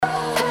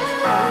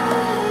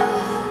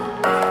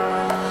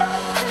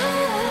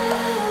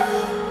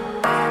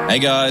Hey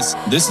guys,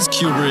 this is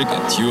Kubrick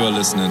and you are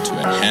listening to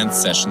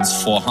Enhanced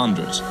Sessions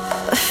 400.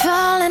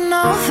 Falling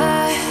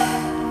over,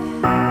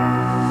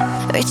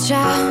 reach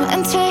out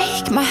and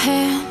take my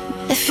hand.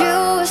 If you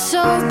were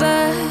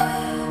sober,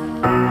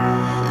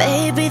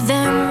 maybe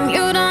then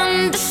you'd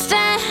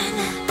understand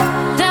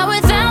that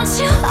without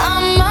you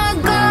I'm a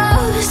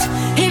ghost,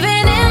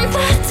 even in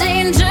the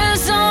danger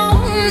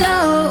zone.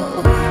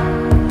 No,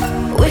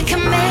 we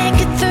can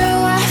make it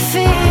through our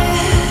fear.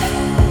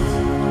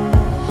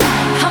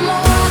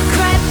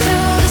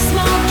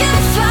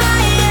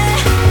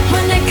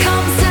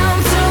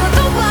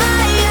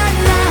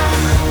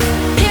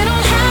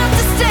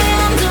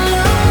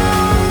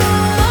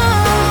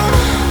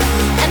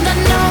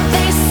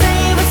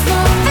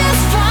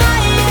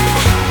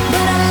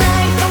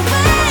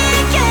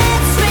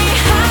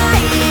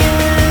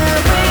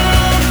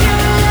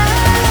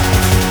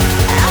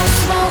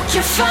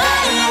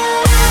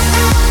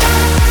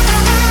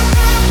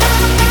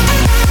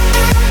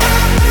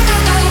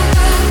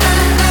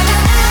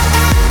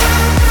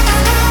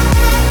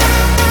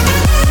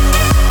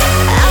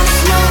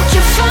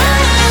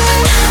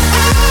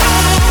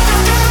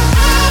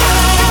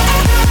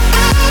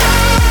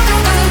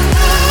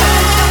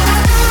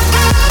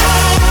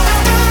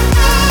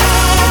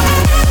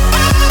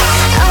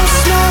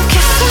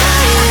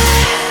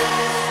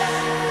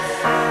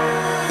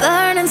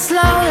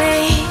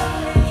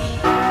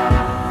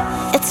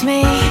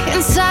 Me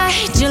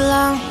inside your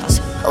lungs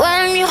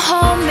when you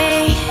hold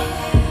me.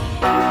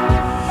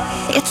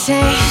 Your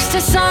taste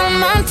is on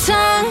my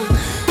tongue.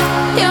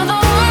 You're the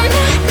one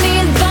I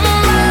need the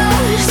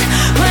most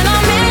when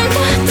I'm in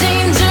the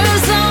danger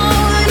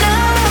zone.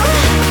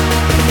 Oh,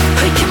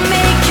 we can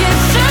make it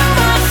through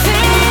our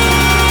fears.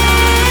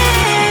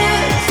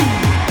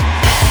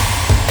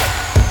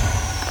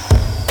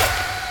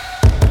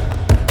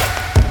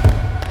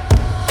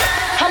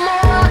 I'ma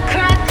walk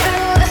right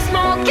through the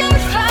smoking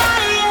fire.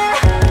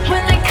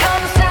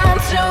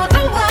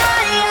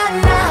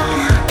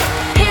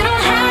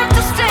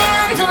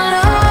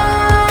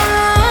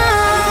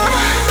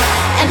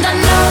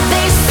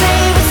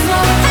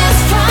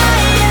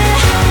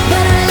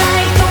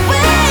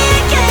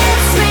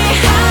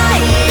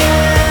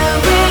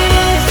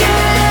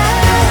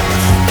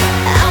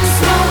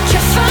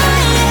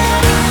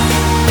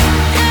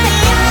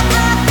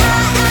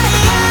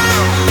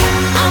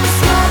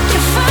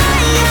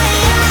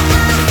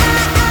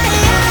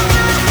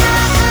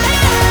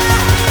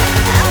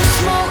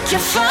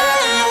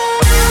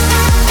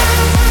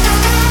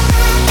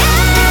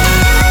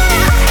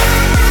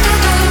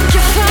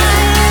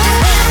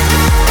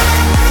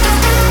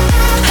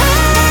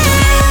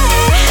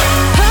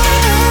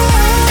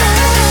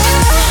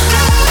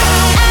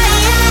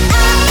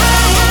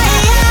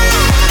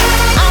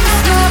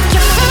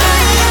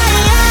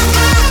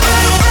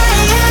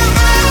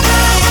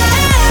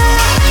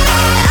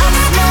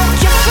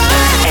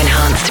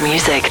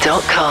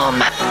 Music.com.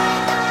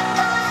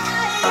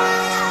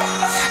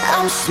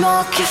 I'm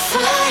smoking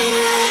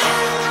fire.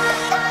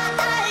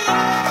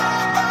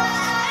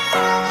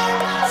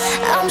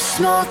 I'm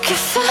smoking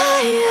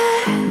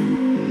fire.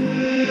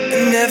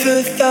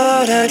 Never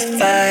thought I'd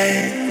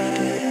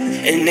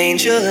find an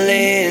angel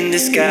in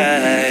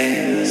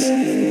disguise,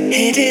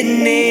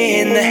 hidden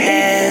in the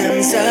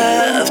hands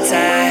of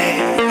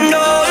time.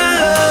 No.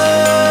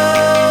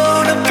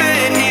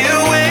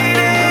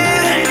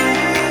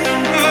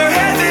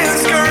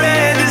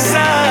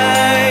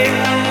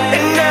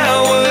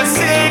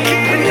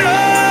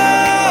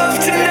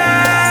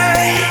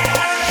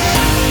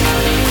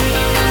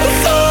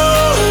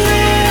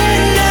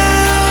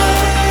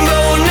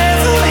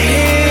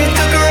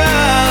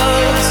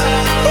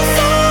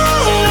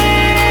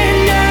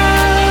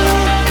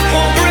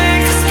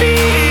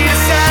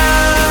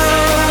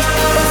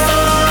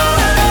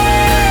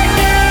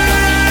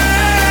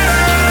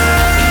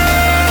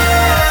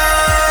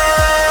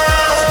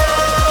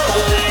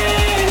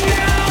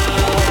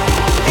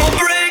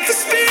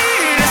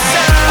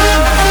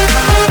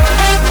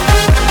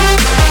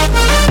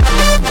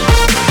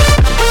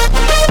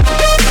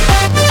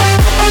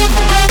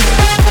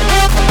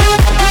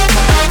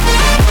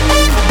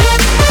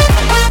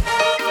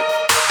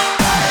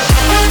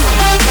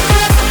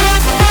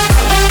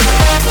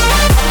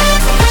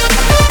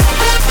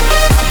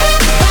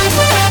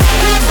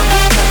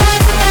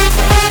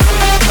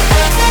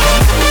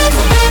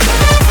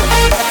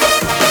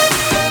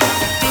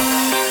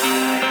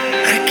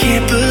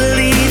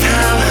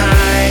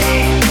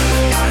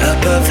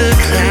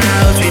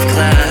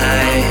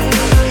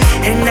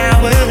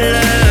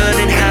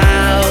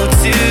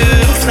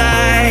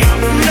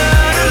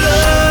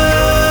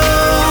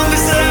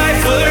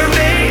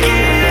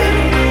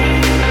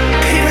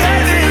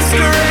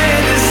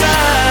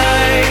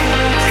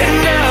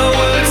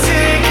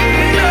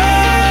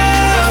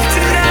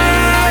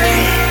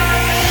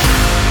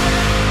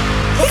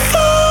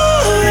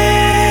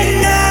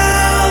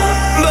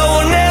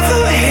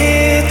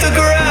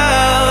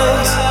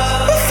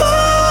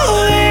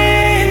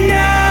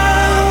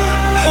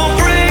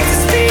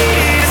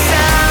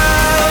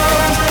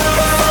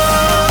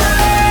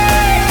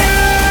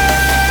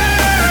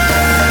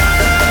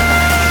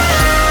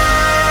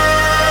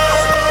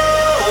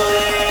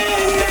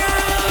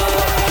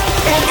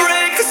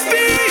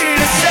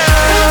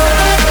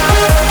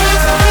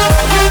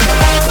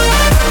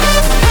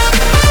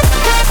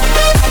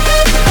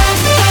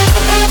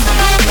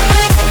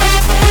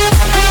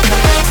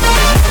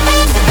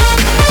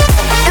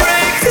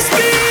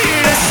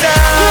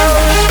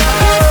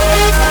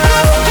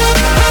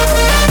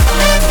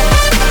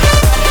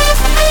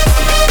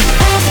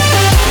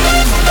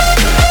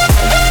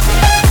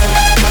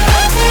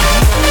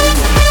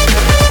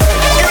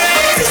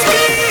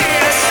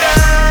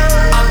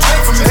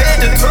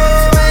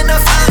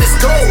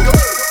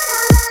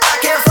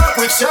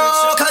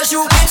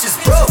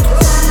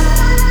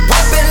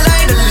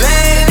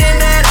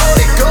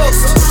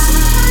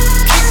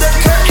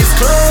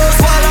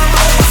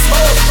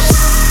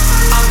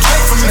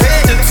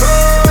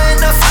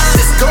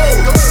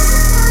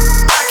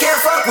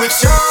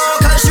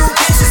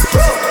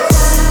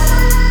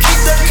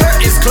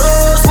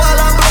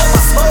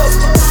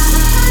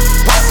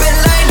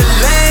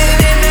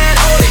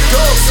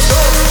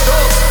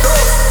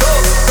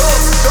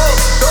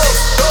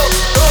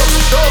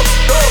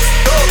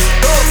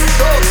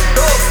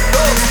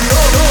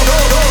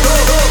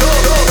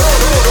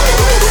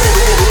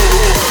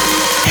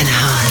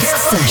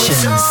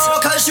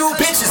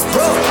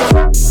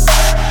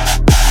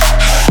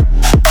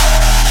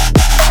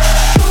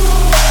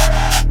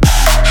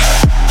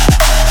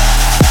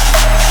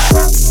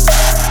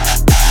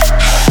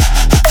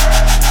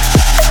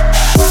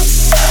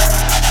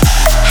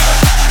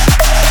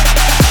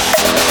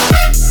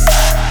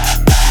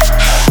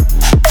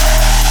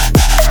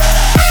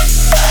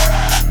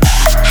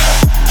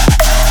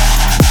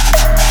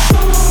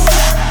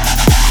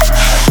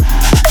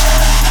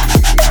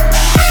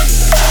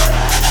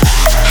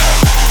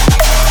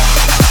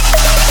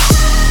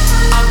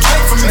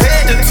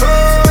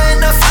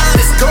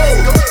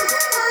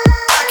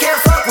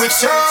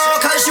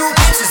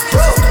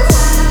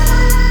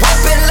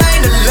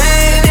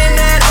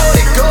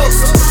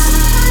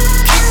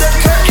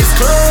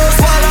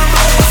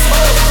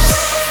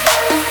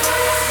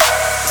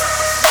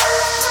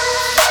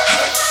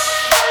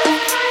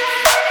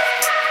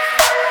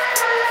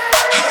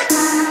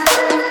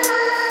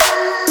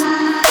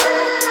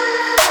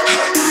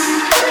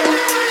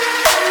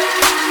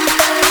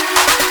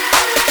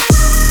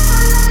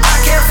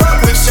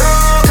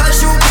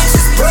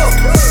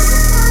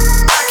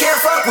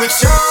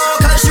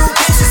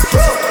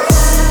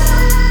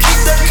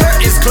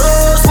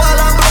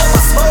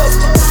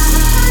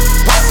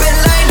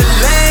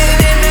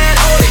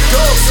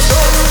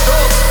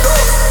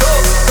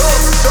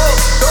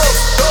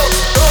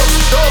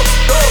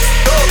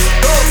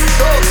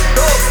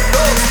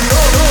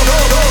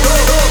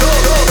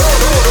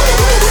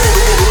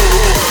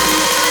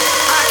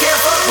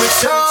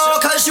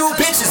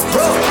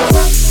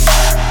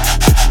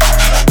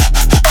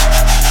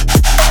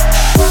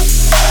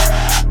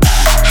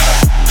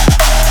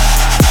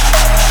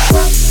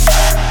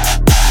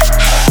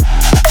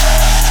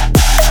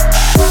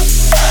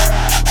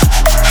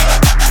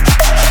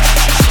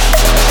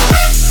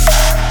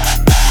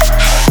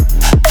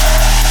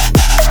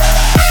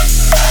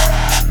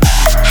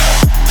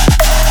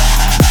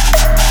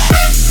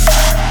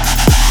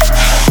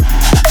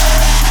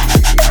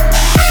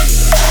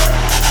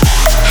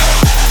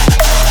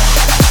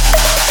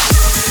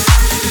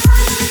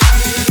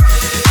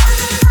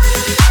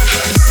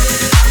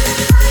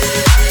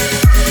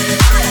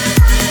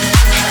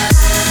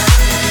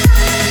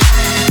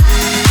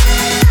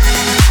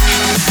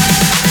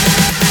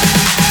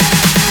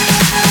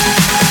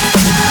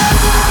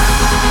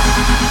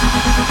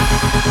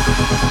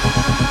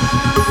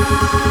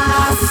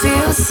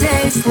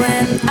 safe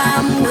when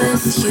I'm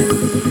with you.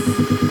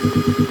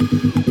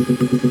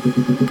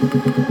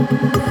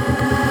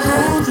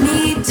 Hold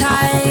me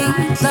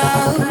tight,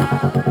 love,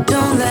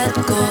 don't let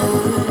go.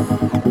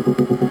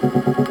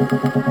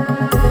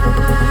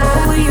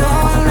 Oh,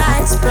 your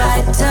light's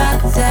brighter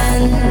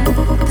than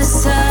the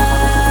sun.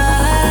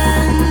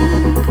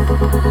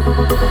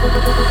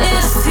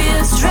 It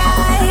feels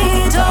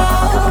right,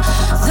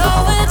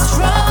 although it's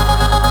wrong.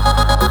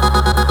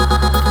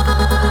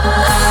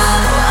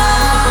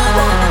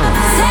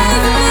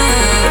 Save me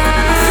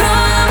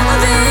from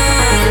the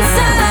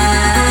inside.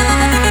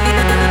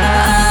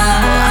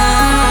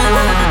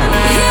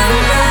 Hear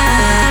my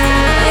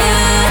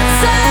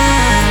inside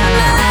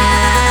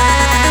mind.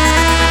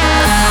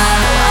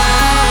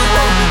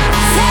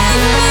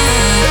 Save me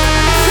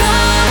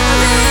from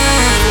the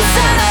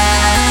inside.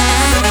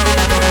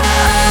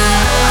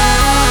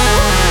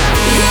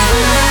 Hear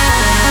my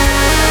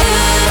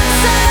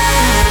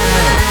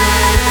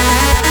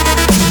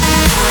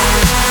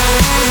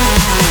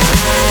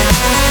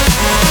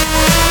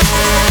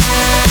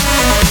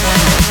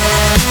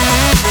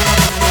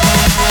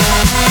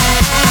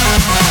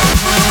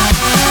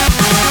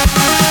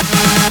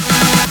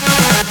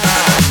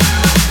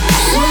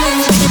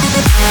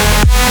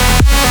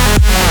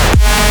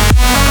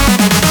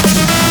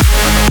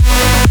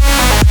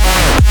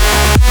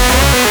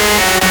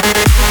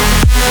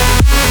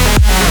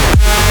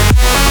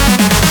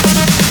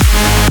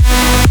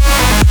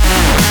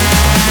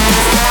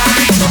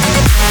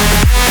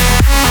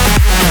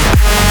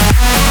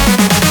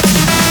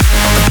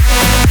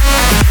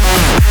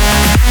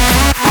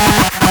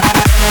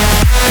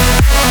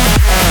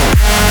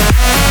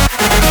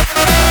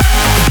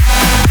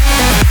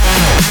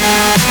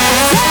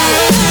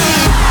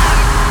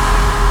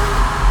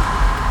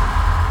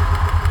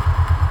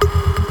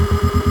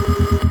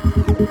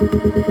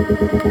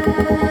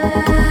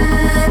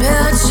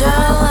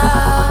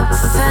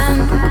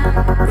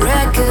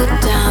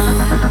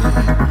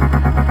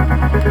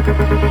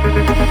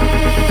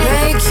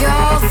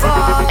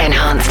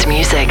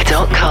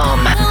enhancedmusic.com.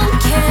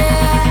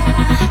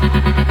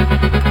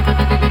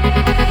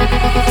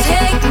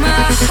 take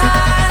my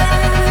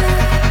heart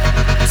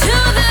to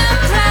the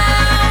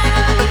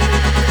ground.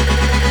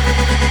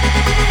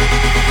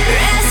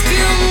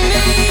 Rescue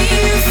me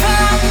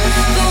from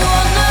the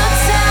one of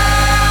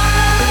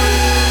time.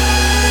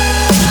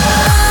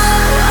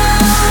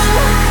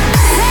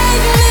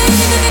 Save me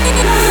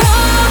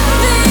from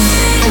the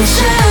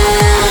inside.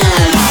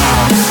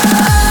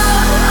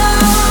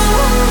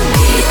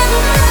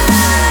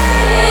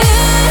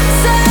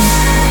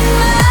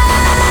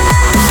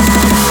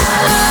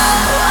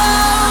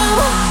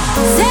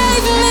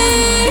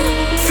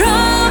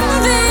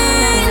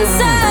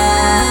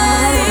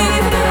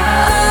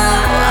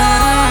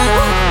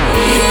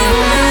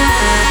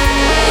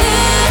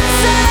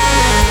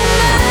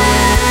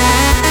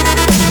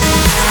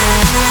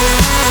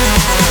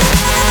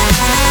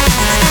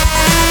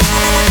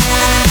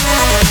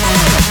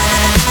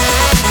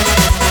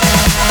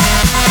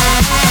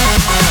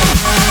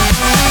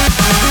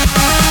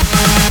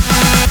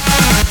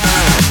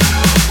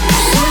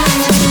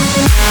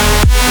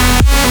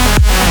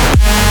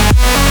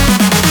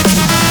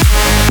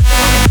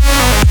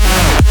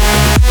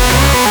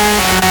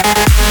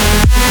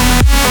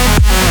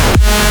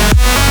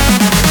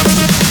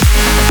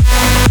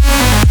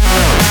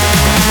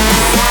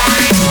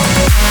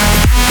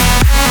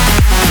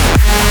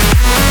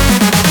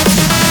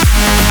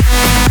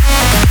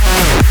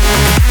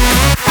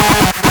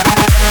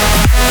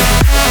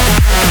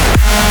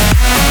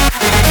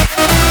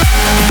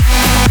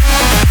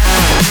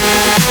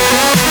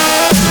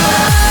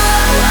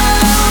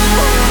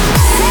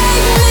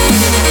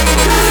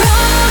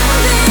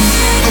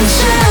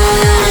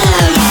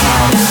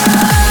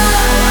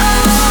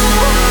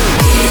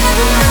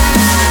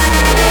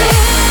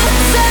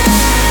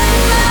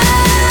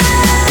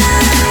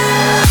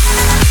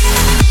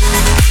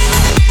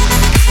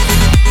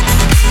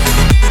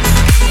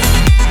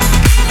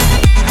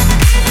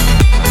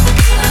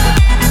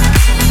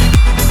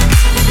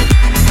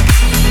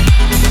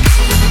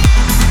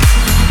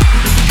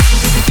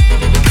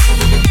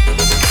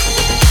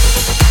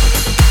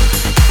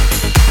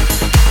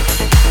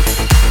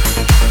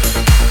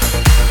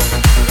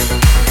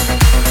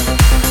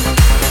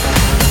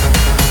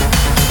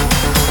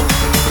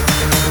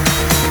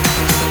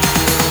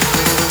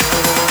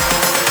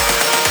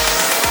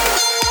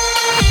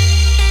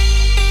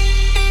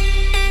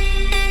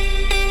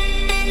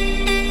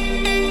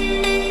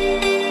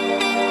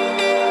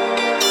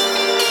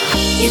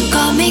 You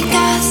got me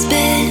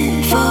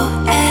gasping for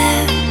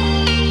air.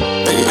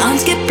 The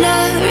lines get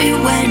blurry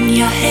when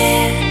you're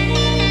here.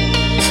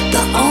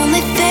 The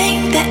only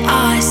thing that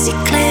I see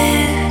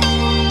clear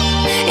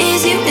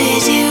is you,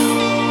 is you,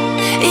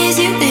 is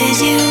you,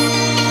 is you.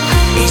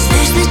 Is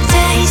this the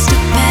taste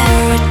of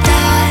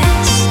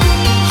paradise?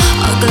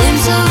 A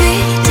glimpse of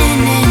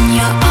Eden in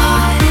your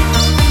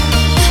eyes.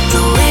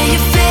 The way you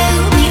fill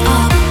me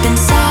up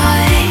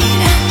inside.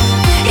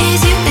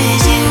 Is you,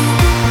 is you,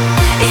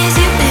 is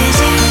you, is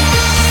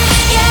you.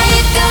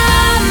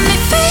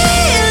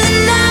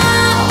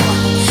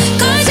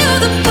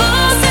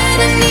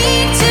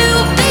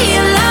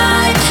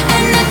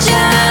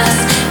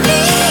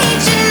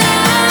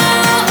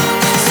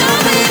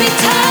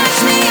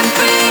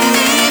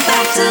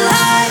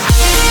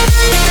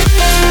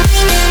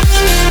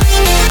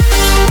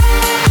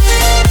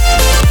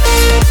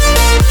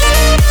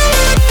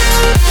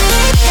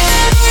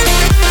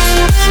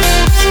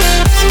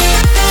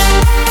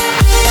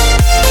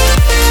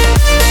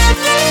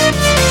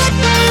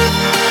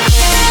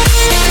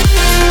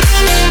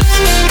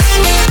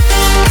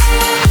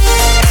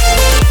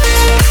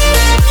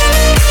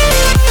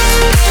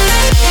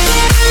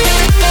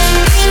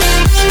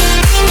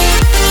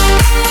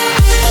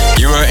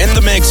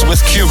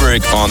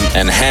 Kubrick on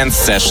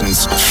Enhanced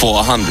Sessions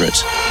 400.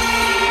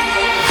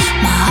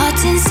 My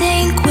heart's in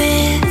sync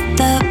with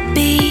the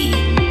beat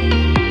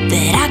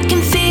that I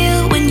can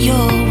feel when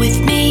you're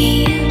with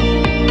me.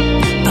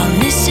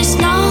 Promise it's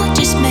not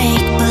just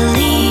make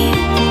believe.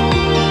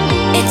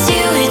 It's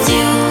you, it's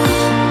you,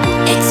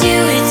 it's you,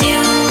 it's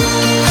you.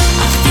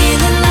 I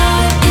feel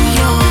alive in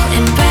your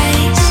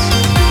embrace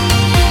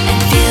and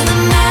feel the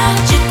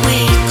magic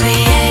we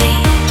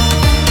create.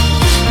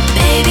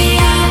 Baby,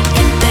 I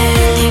can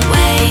barely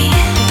wait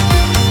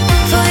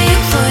for you,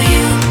 for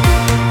you,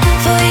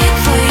 for you,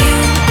 for you.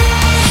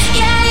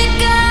 Yeah, you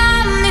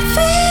got me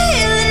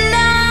feeling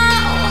now,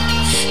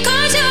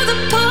 'cause you're the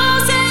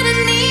pulse that I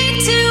need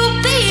to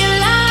be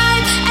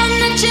alive, and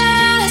I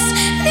just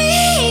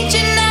need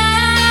you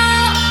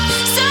now.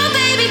 So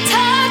baby,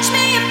 touch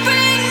me and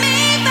bring me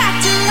back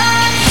to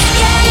life.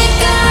 Yeah, you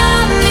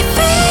got me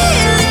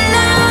feeling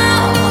now,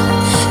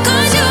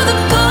 'cause you're the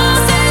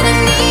pulse that I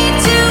need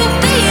to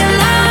be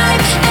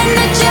alive, and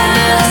I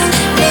just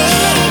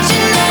need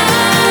you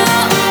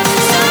now.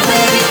 So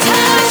baby,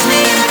 touch me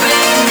and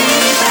bring me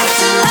back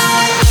to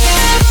life.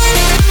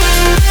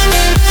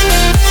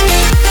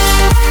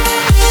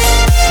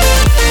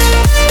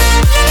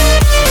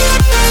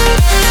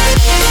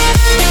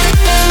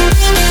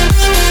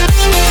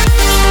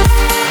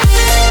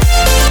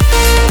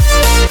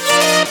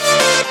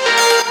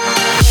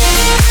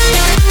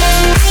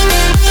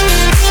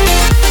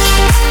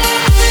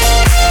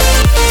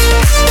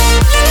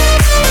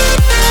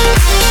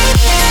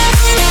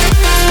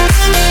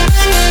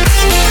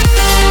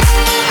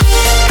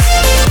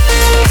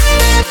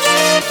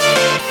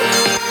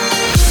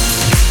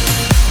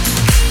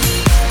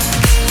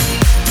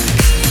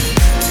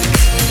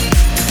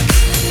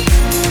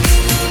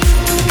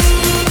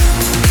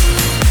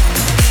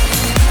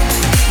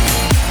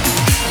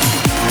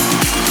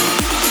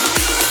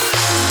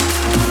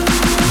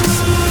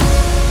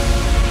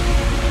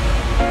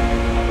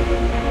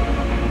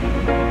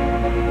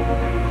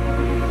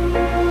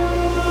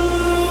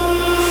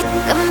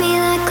 Got me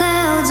like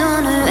clouds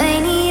on a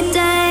rainy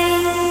day.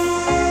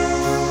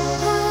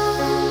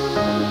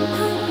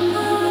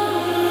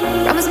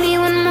 Promise me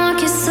one more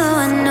kiss so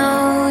I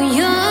know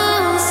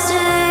you'll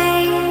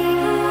stay.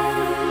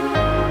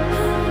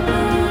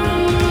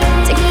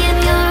 Take me in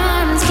your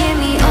arms, give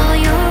me all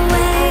your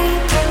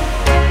weight.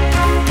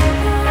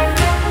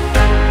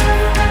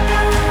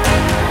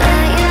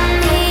 I am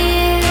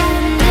here,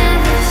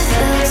 never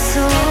felt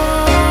so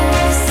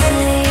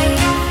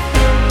safe.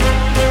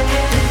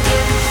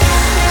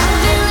 I've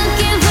been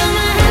looking for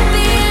my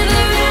happy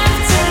ever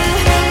after.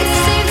 It's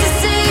safe to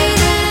say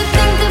that I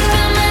think I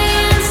found my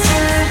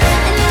answer,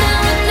 and now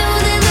I know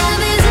that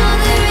love is all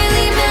that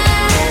really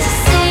matters.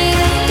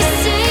 You're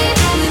safe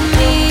with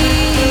me.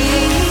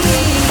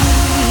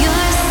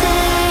 You're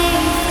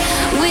safe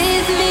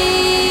with me.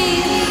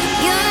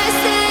 You're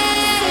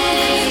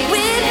safe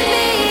with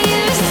me.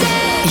 You're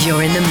safe.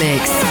 You're in the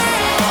mix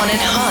on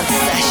Enhanced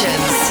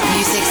Sessions.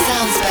 Music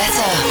sounds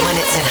better when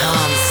it's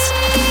enhanced.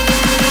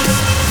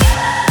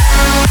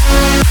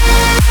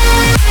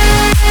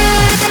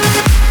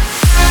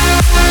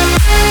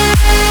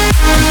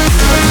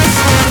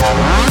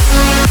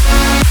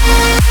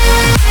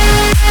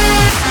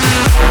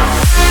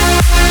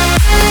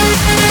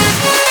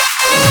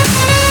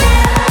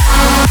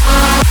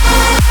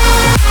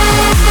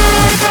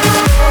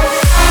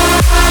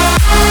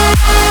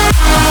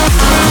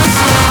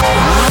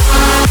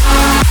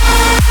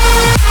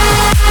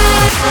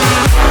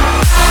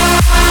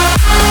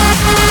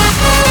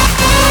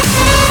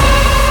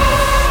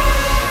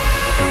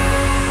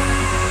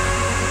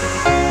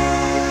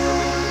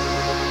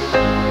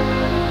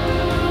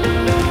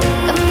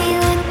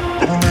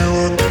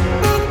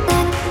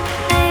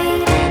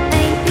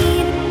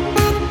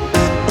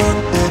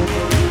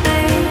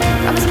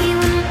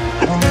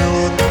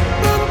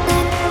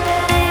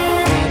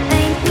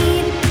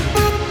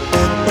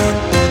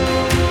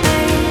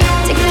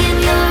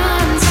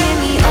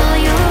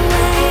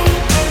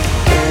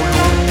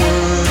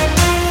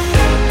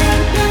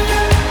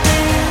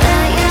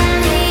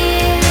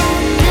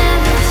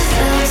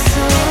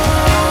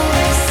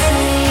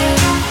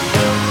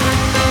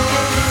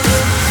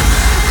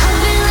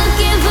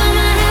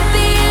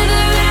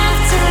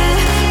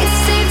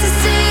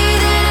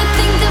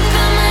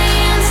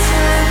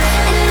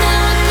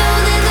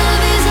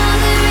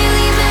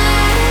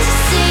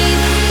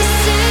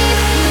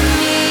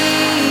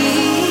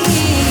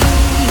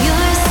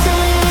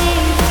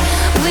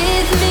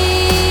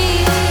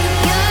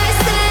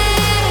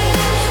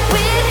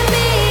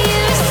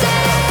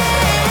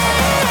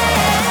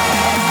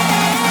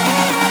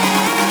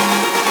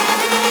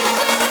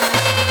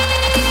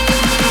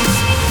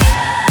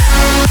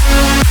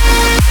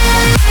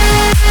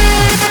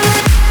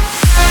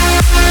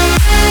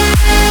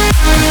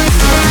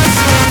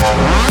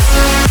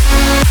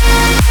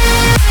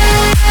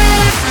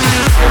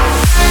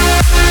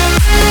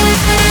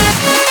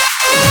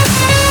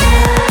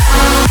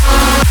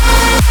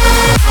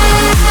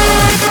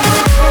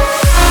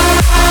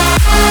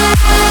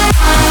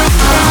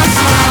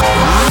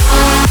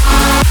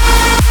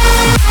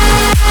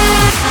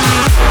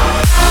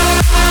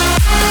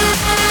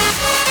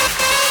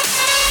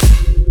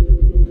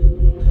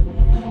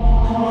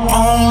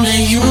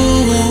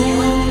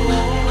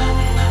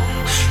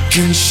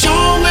 can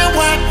show me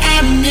what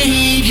I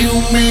need. You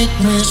make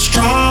me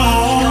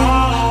strong.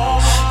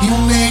 You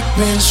make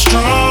me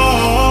strong.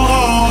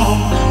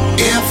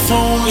 If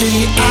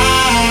only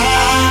I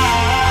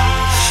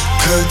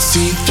could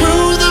see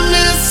through the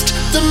mist,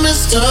 the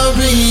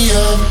mystery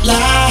of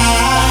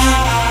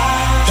life,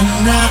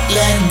 and not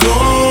let go.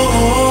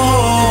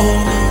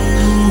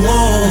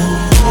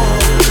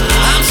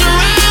 I'm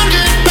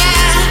surrounded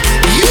by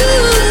you.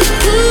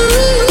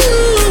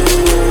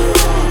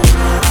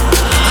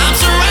 I'm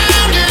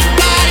surrounded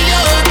by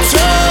your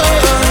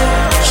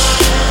touch.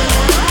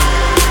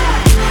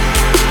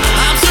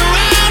 I'm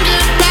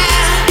surrounded by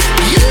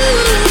you.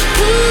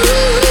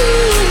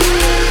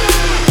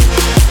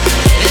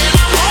 And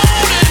I'm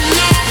holding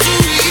on to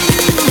you.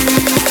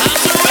 I'm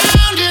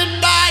surrounded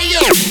by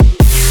you.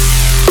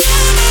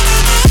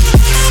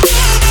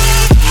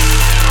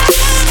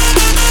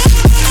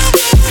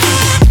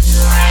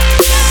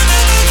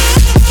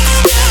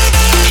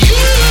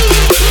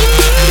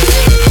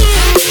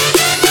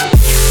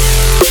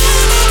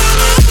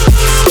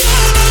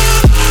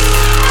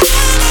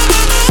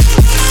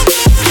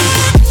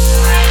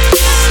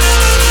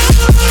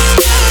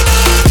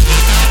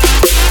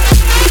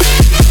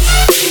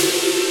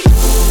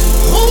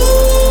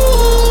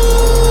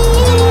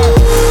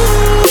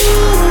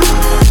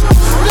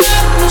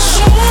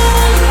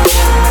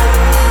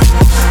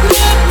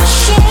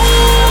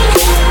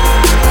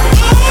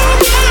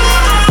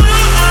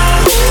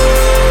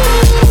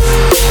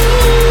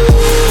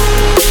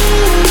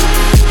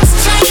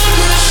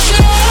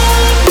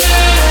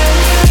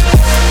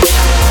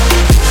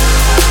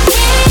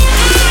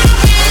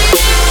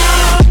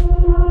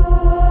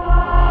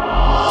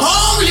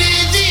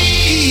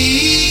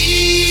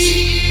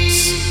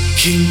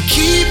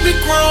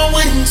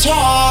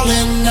 Tall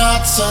and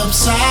not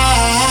subside.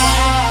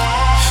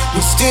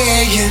 We're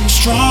staying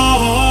strong.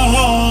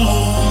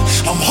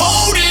 I'm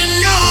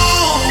holding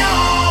on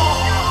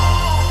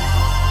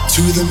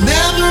to the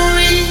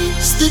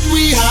memories that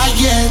we are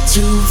yet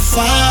to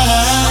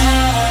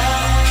find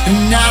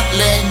and not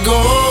let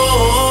go.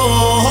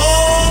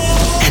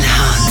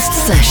 Enhanced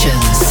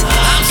Sessions.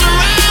 I'm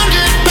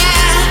surrounded by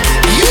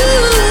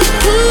you.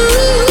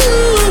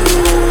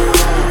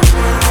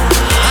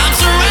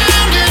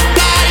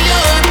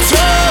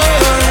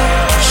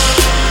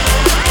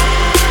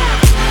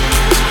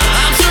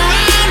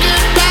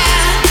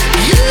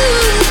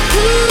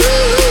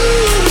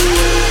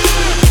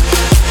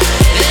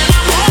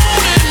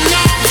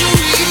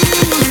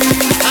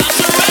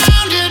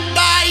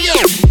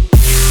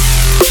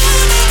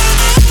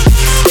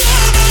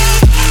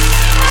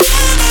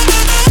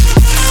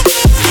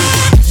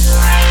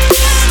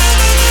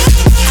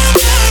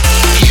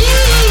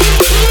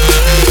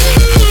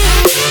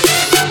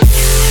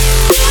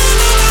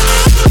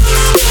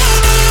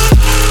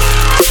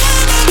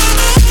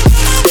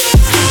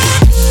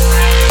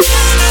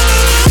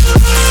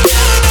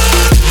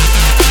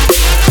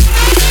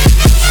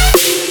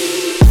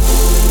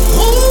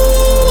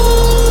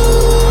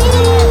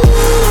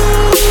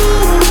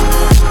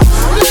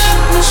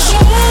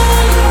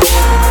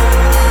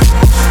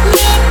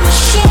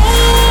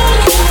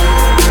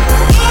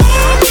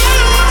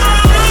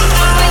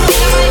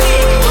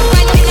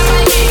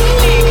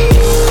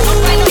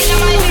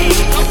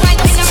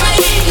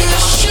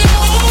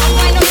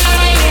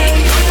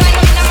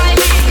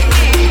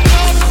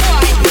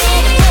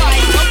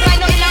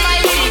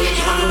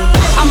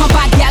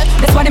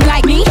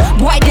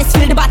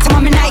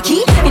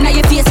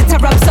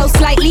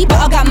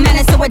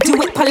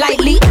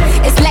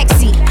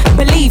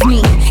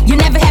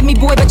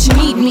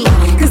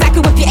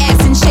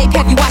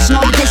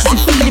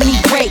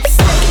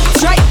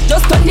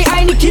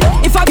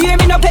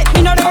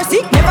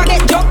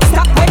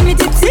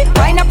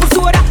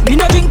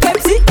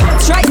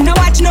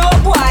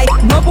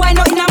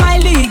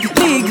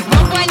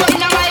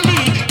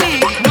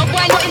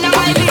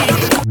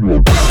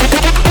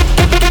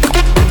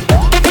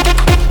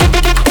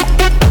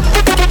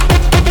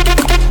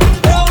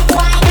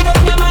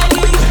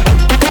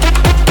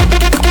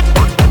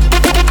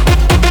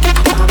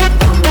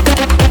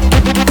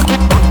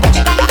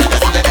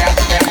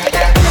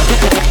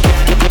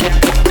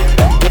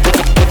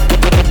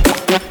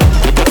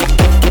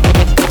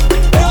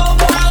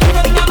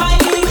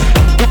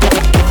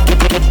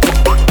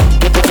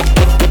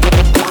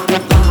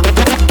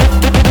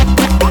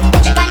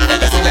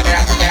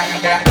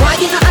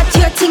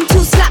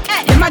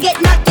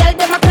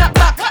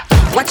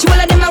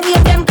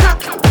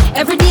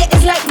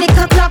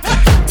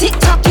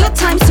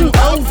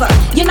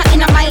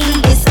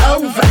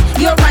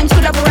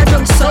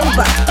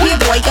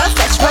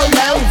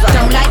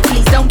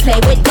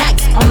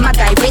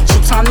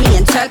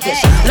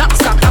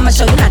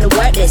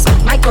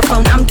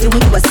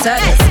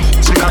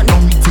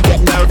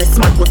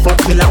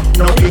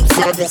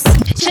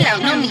 Chill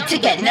out, no need to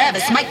get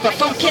nervous.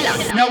 Microphone killer,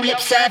 no lip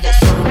service.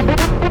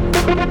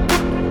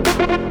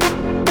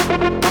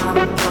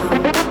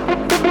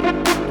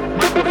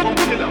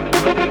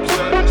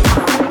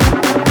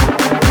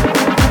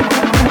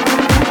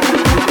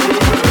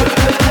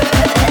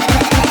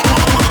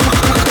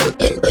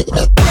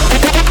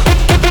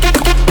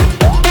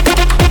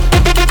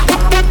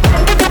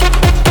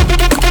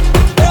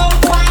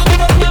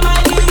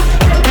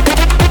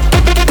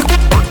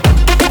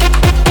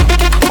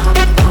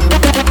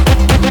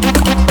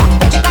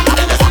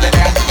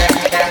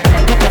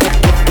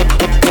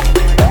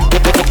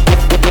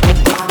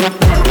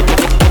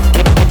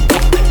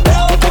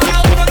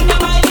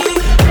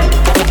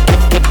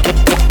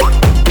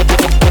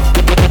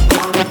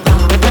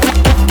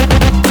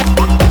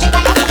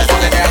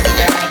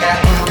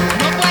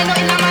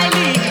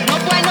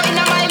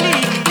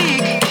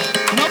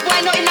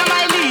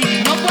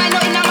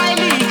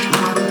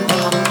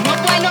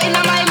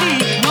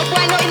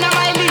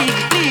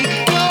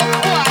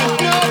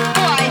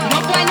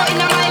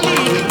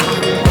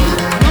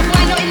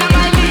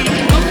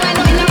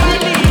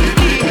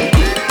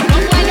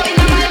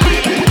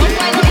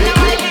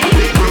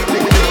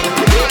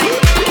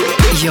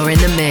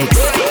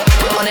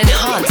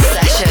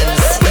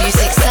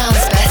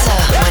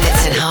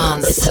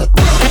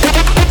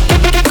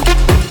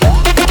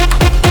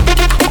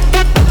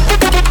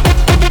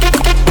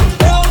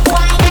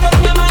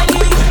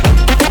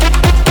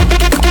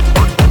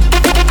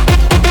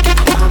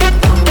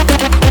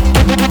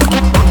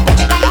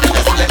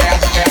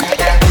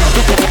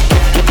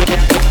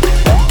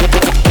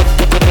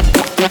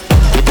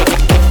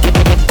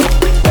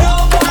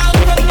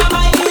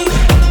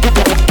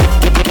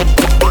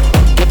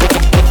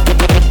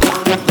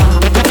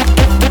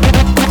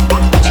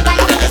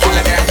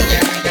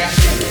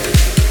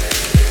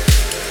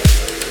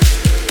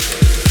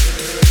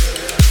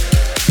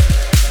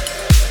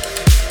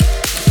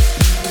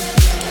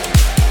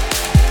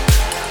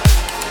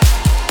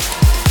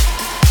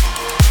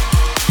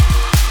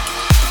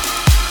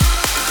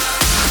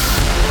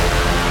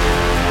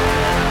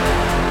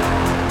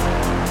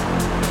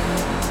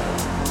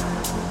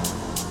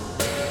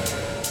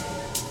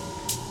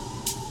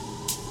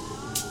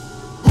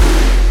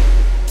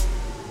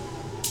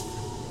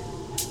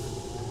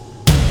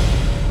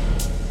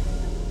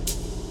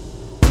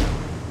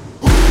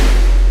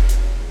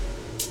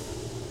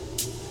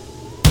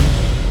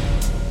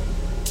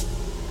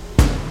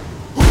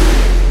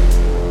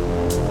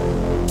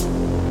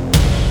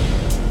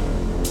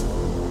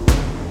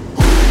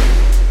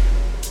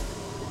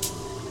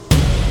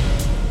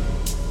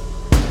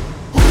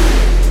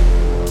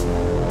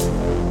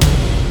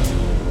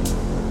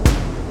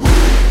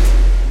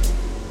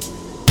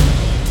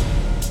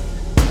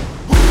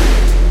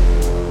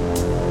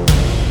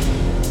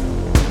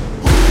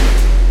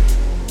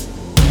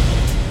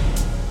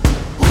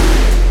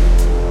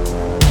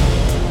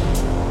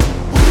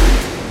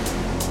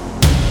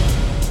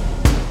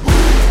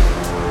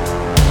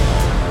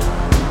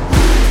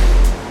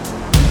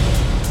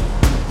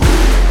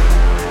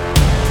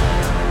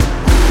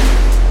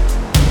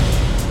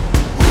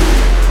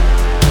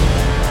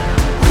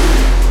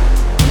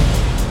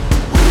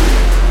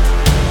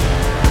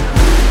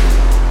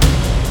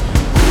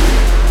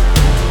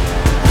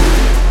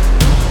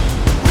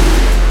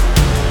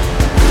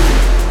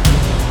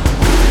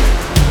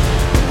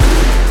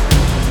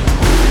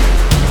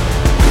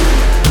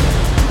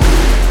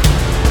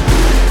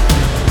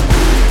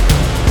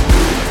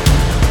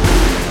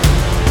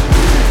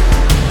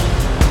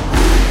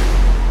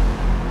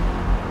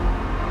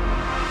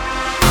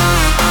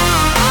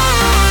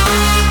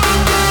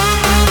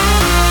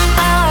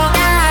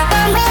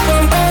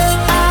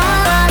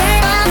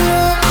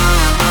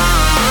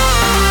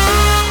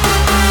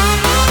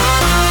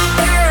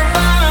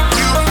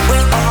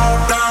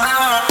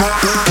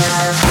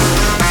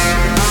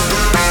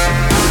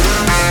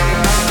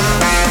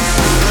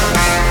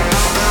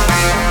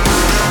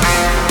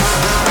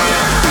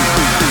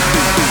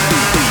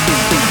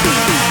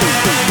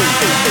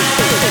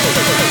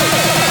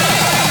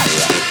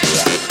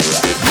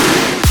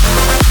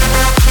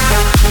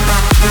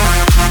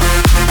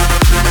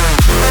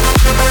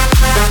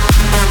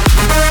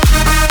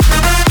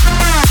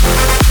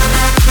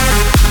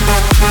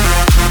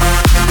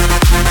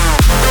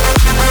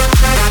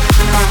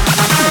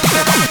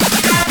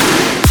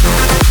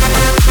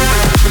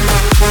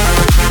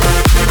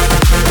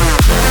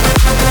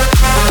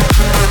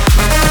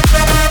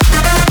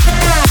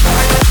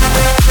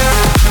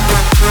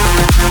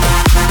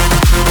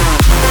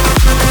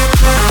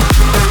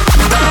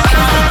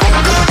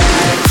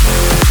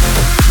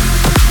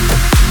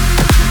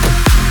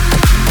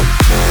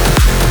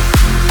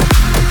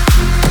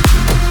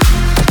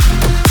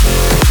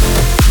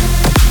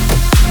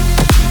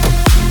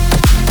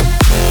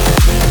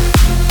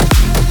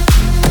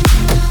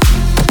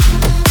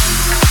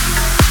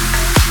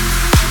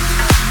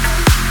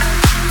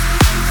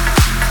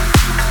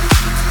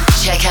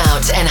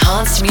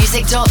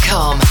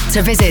 enhancedmusic.com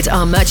to visit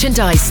our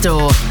merchandise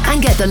store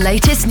and get the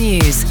latest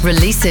news,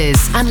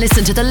 releases, and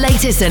listen to the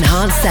latest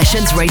Enhanced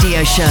Sessions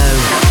radio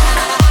show.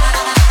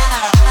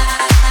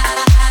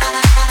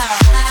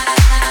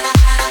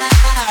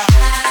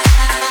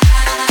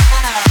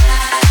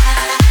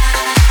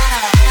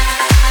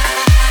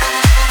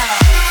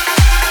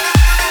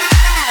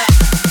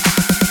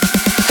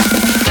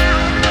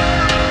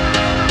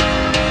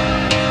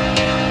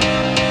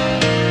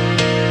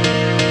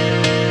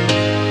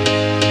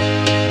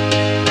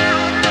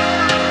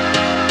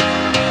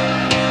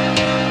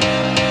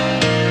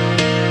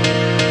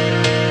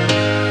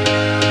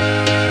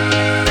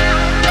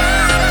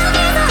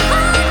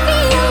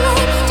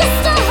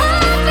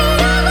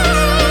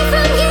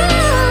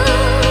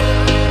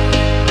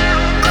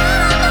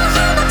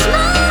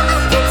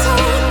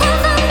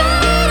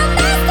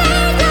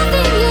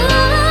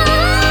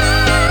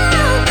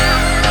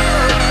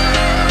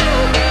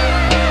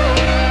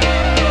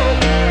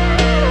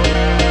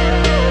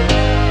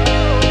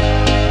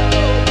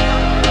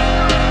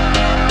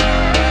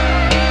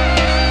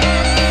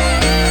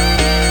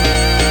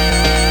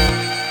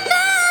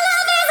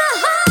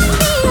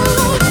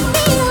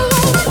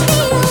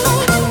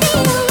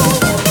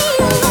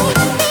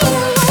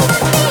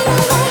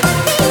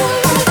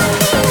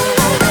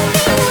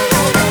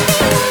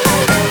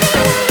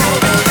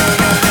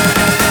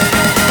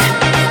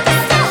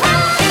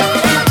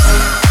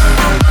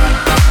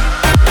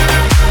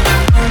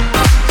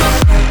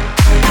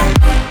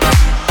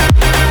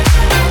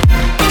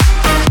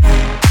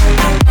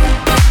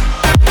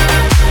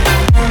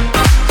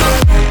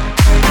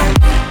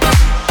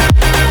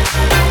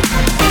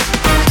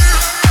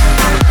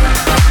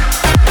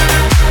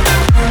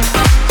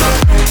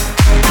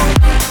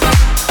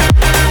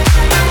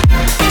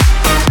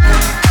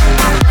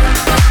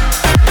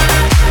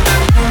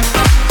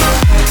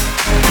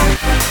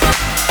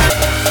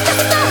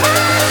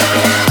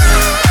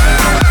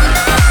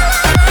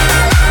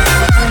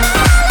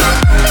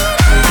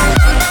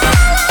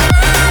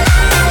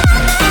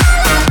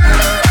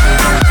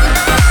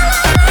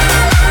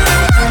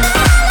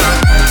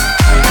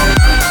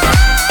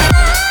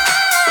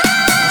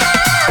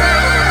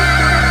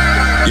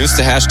 Use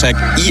the hashtag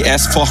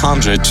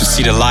ES400 to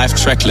see the live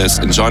tracklist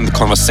and join the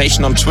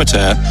conversation on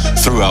Twitter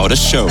throughout the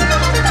show.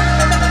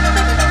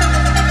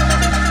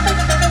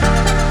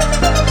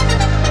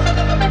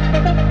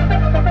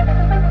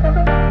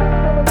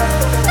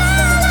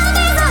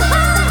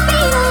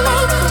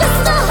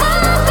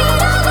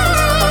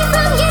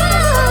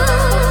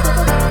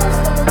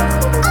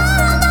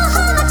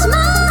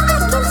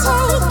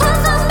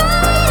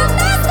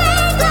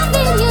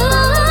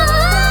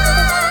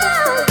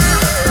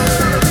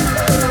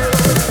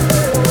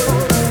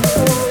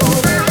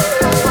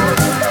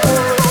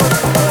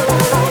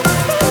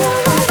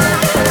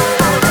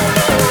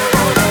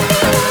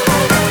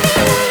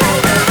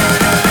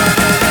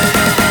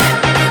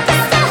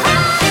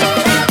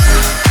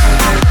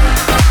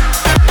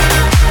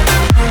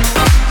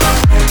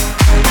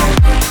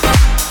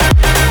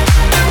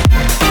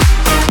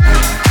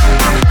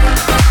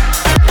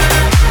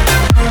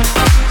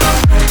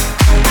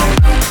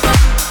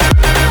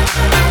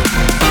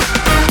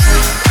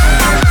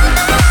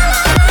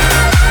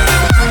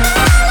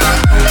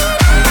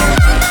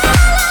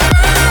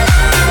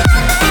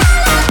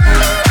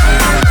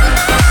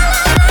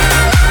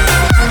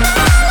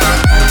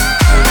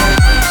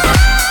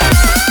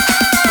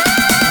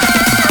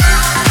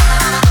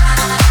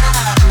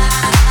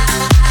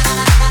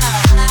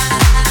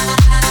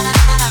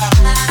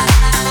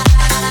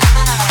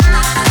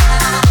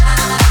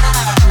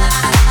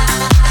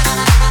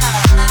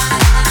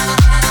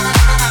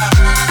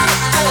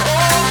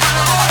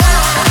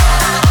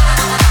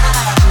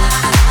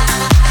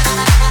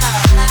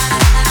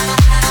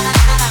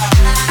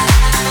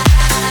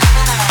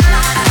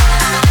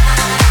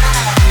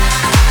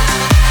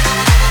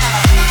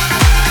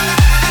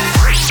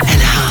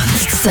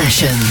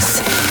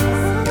 Sessions.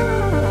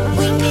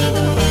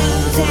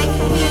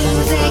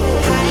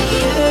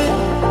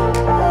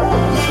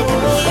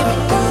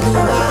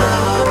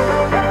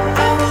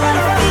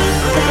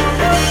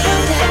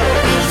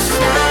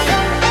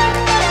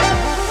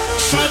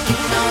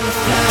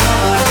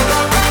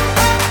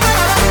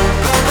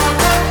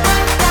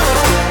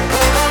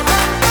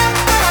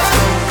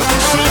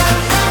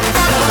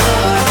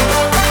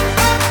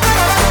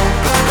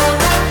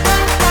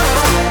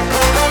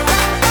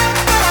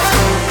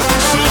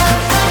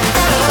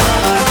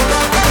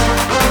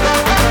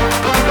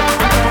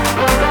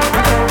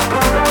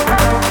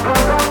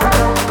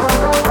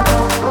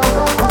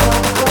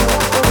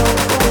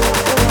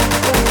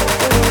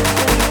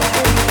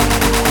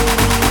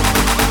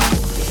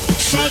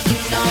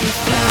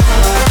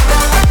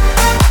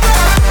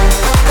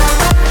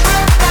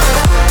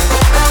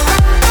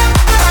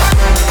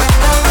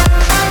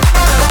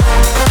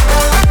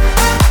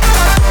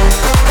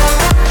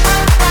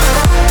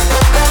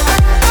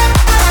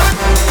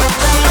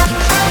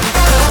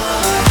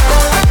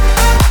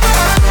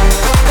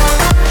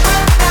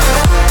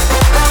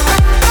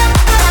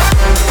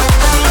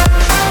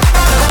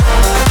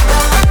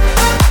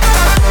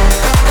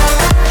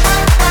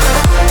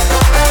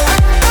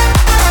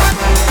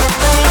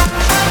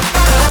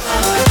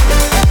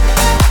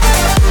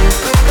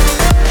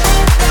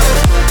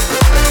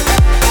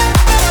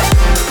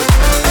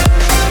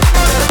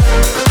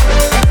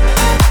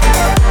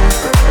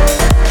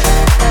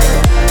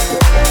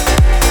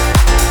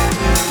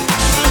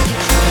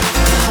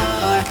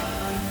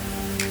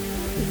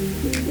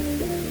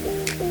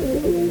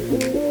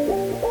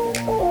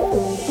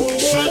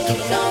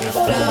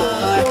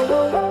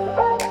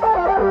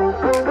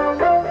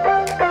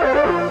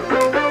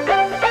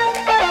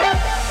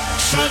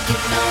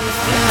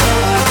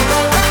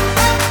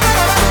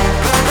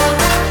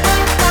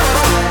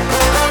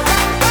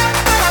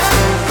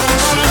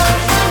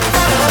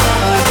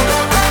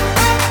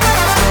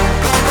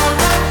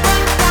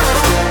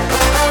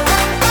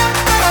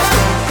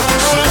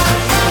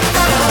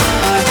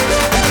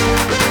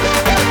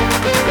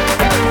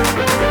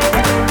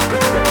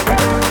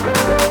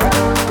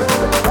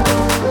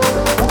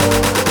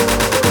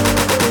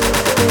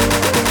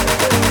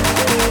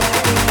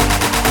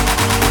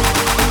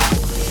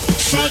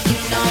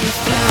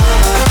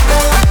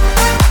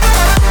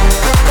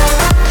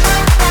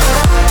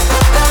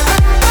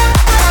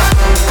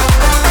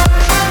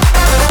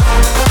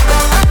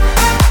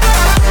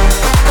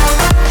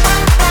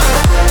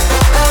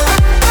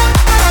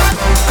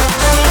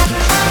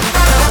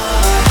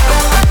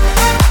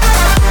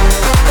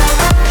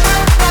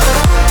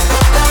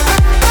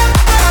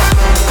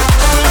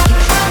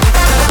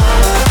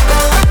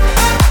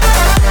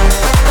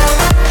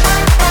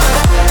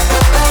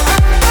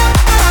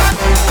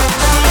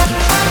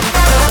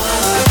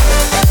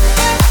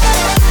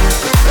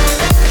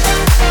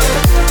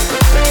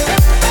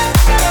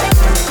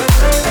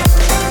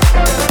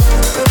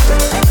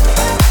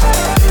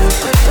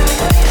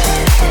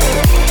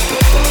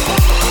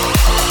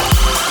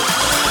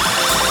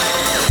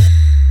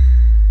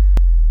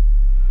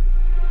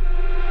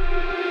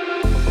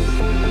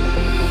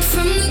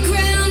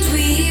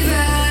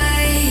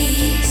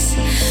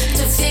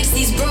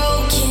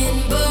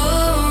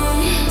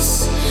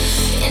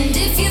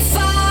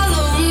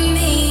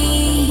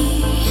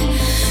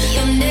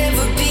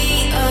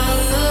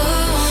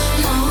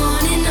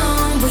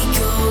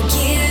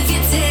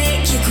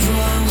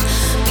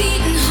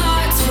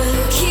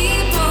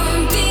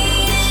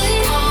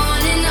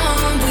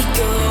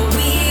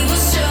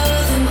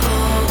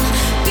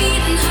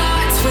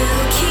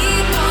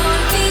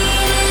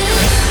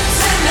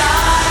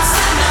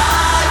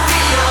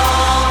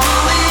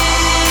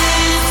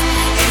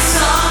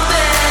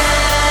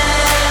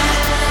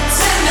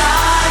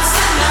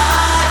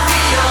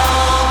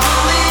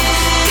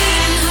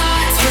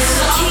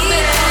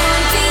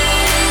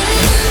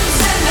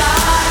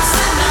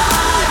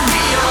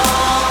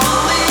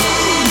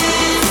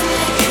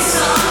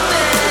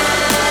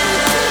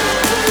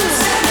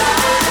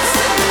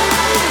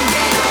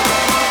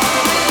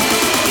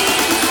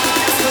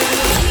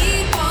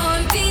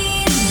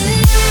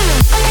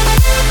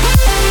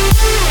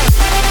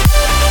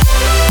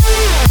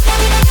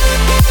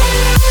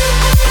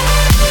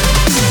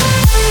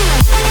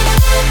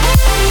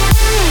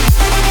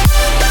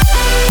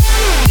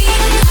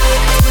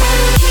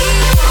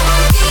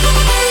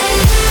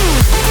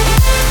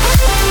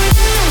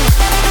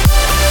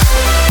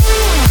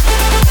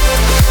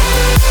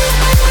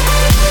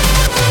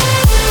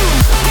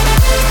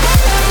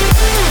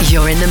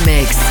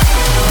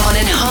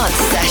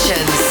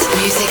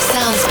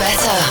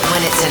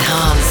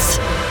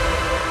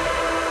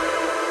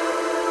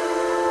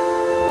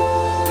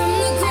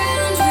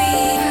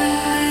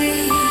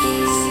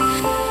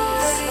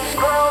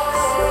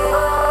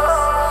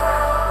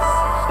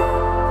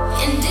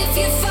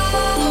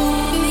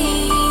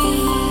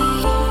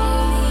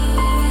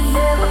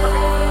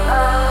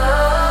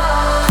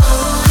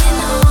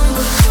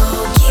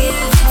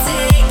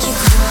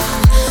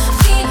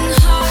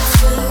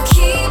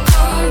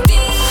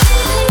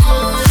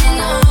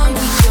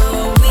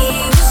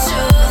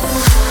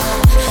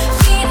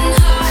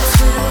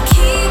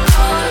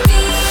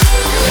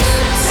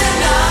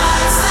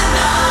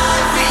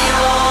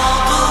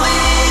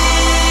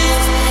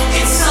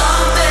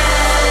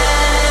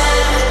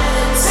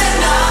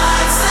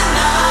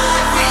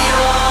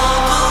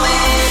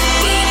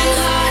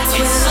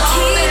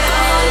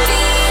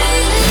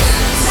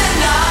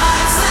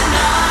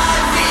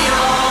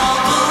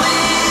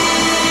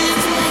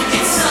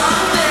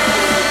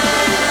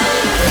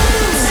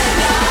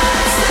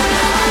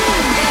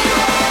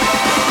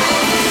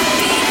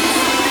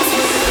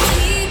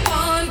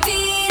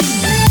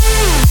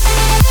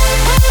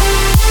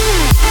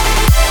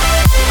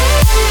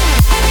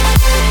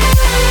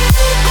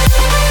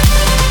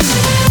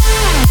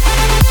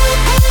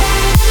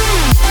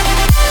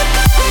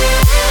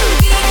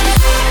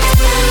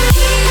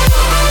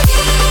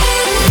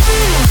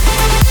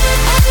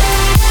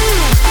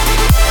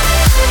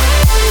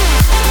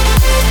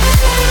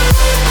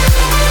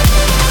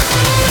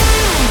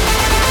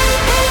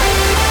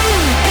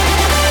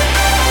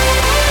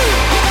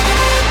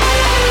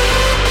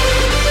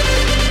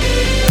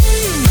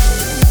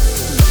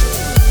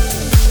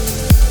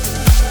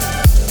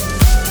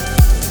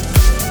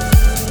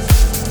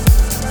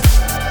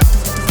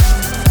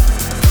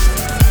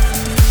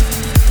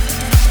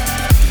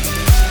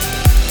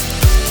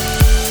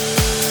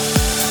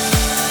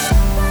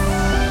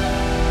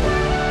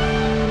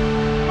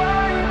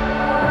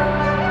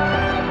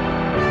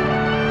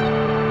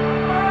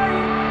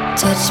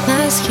 Touched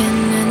my skin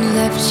and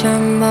left your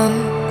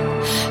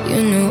mark. You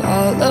knew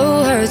all the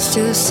words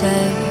to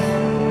say.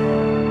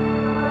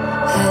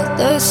 Held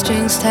the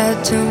strings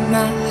tied to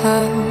my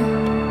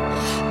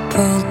heart,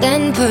 pulled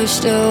and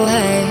pushed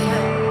away.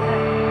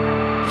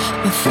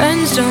 My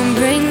friends don't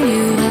bring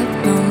you up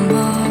no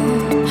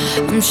more.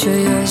 I'm sure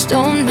yours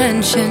don't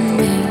mention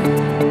me.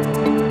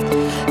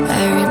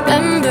 I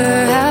remember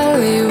how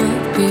we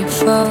were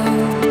before.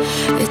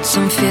 It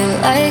don't feel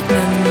like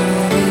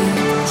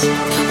memories.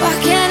 Why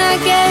can't I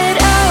get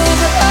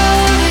over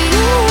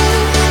you?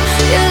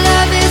 Your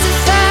love is a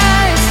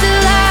fire,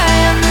 still I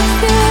am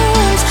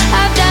refused.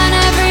 I've done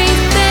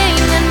everything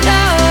and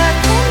now I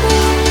can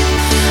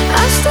lose.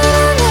 I still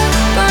don't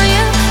know on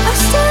you. I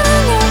still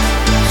don't know.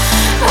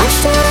 I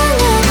still don't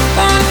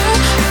know on you.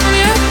 On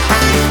you.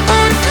 On you.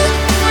 On you.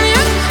 On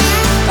you.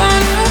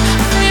 On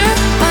you.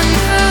 On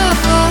you.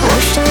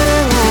 I still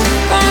don't know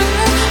on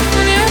you.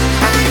 On you.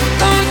 On you.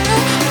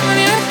 On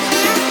you. On you.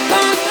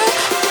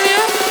 On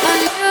you. On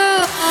you.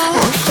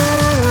 I still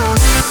don't know.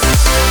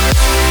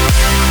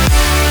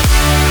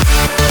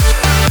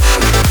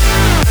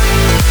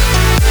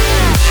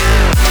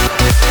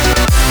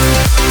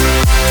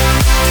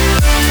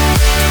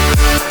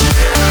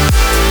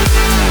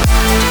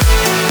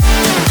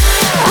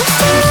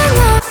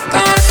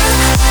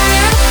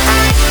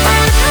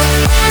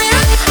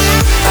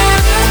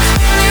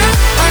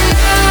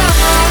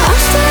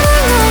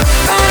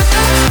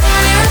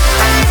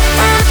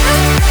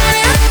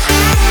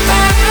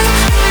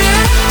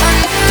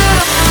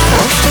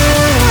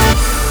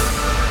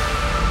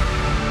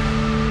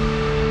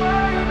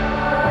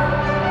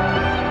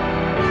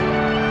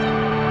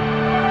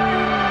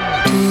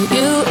 Do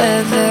you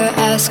ever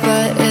ask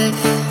what if?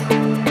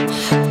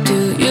 Do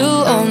you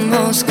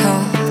almost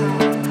call?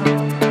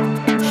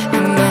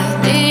 Am I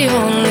the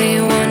only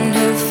one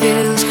who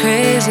feels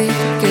crazy?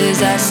 'Cause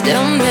I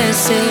still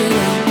miss it.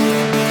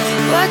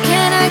 Why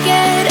can't I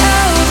get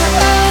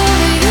over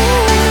you?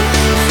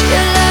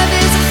 Your love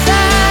is a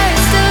fire,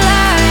 still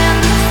I am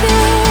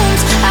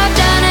refused. I've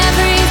done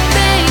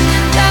everything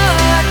and now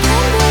I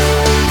can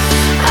lose.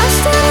 I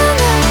still don't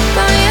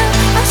know on you.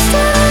 I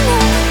still don't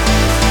know.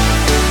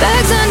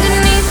 Bags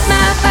underneath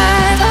my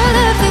eyes, all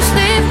of the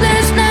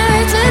sleepless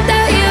nights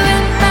without you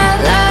in my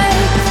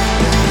life.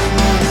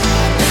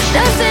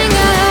 Nothing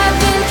I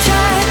haven't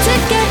tried to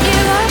get you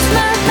off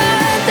my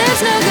mind.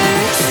 There's no good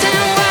reason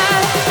why.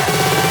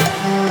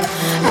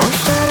 I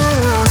still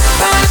don't know.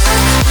 I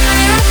still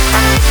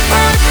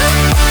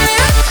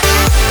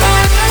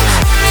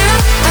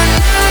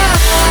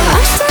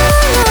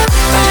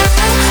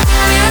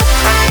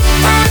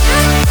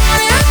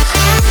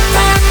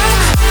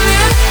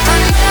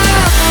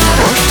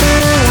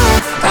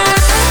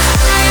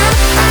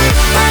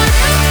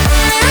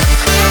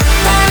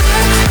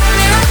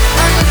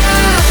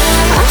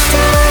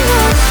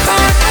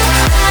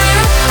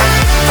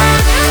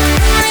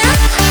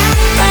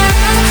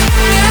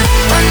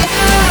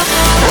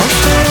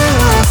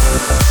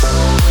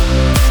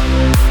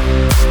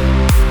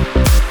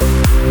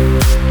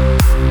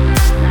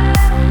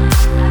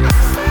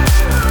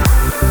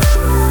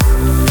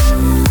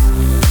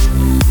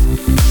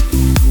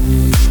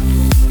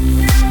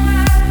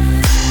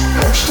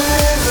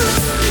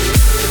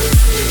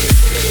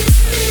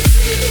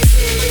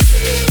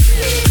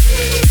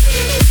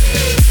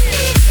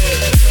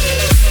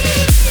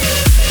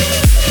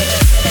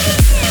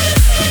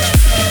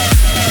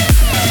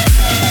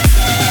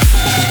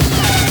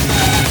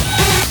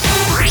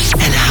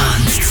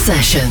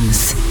Sessions.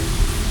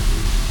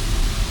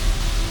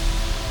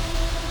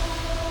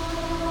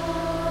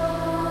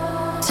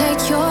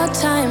 Take your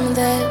time,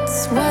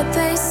 that's what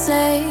they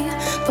say.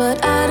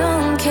 But I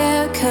don't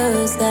care,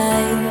 'cause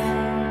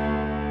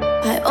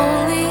I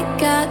only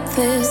got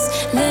this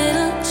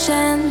little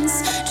chance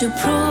to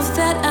prove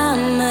that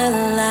I'm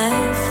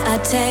alive. I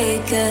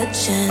take a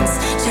chance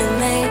to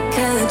make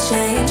a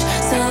change,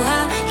 so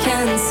I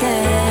can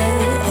say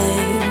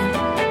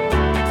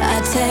I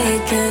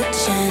take a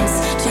chance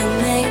to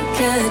make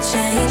a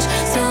change,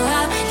 so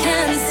I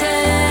can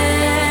say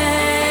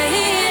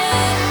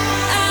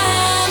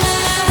I'm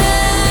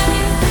alive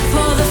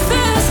for the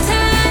first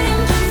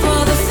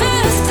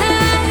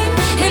time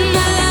in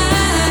my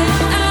life.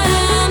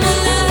 I'm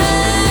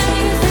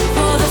alive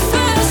for the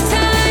first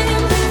time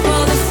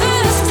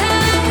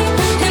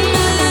in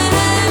my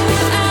life.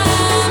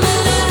 I'm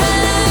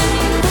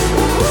alive.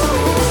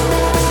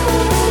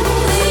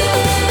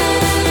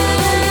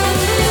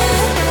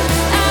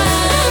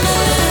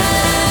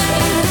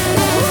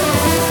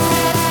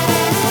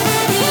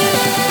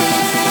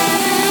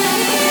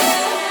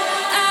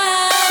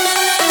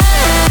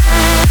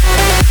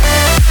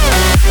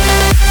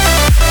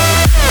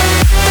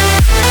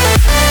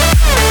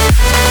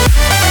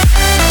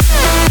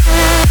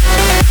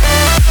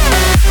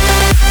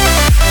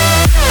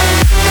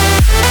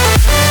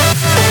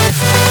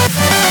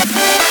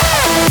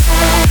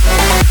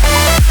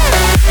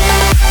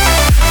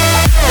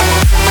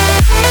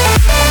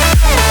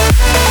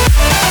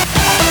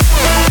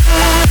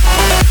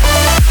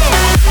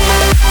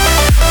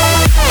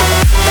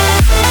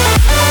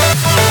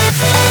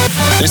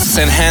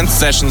 Enhanced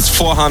Sessions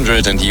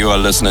 400 and you are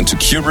listening to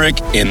Kubrick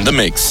in the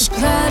Mix.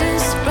 Blood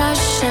is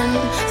rushing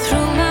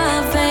through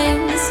my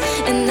veins,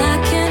 and I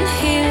can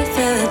hear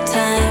the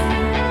time.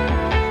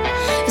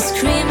 It's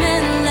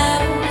screaming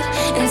loud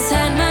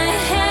inside my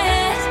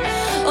head.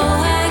 Oh,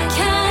 I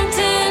can't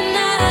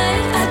deny.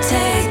 I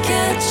take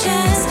a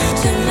chance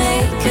to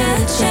make a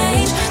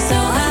change, so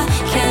I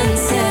can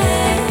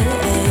say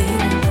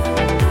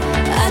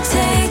I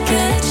take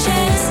a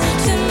chance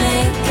to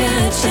make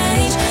a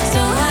change, so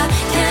I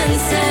can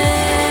say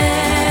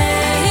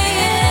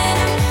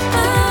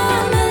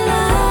I'm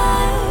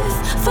alive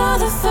for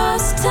the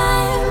first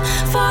time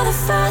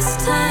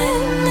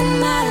in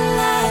my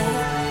life.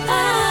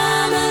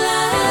 I'm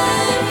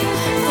alive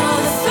for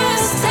the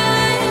first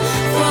time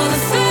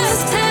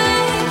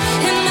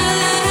in my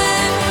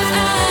life.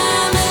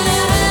 I'm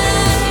alive.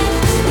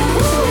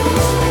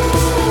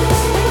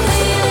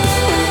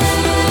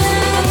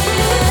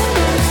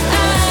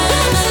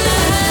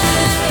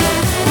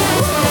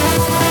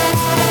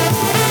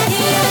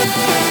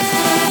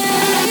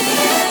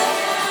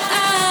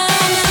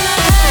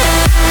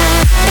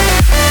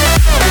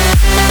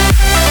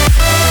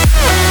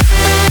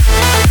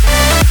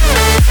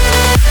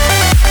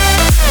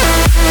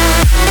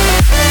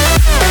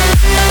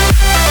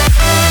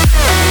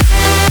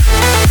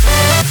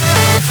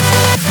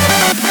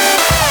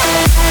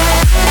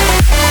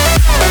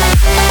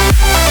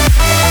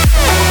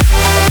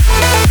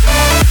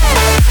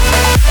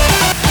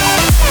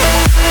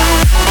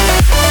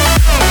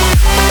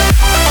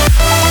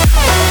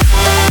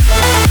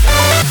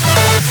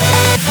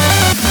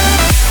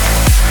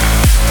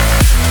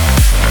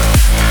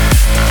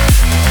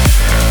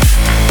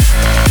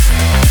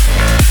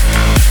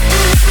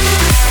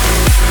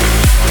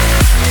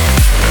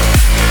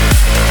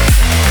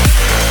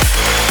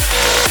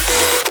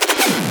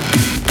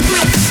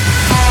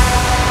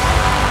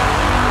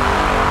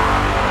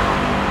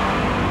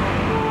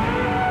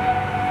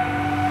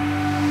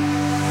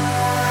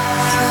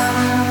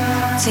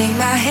 Take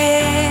my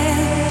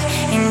hand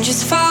and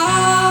just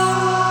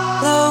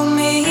follow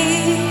me.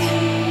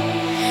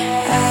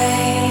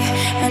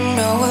 I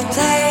know a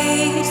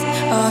place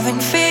of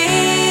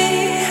infinity.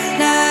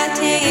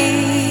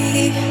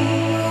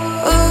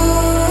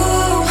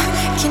 Ooh,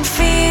 can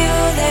feel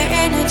their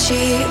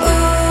energy.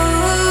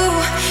 Ooh,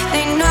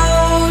 they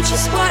know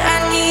just what I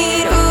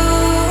need.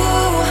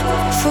 Ooh,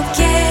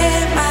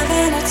 forget my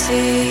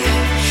vanity.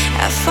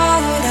 I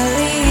follow the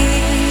lead.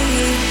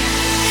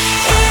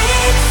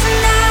 It's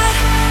not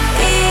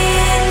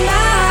in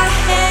my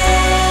head.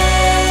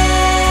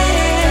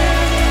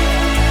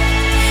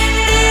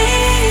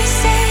 This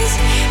is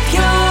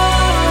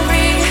pure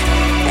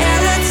reality.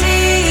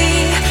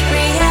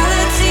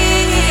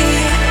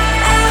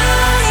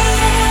 I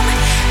am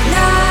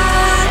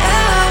not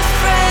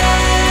afraid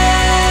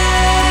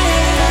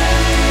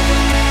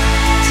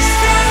to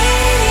say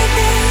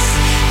this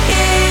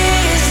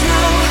is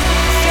no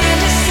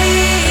fantasy.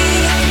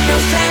 No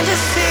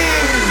fantasy.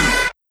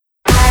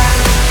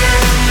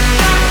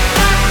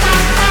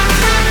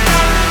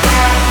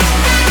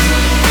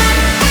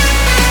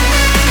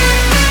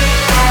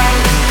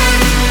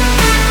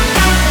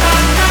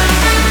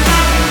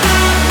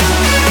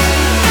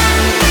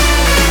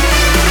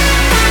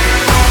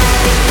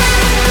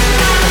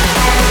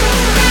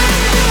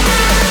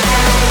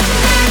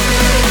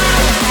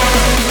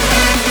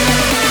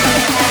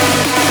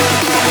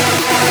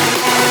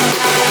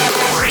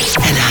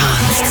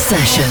 Enhanced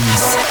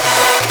Sessions.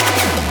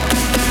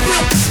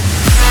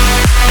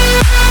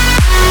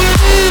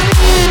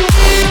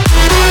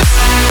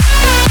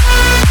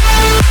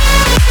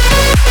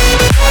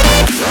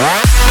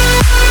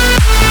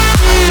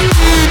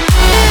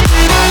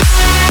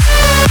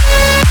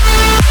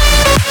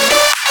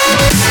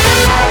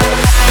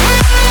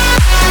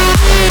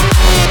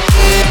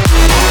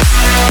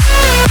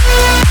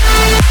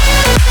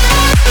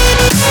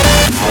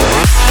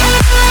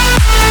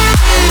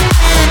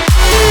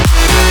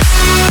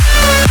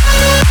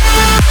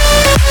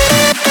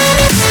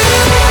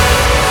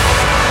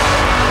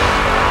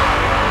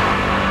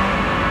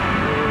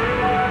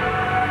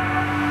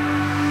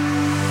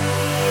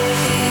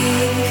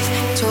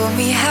 Told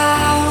me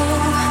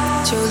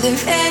how to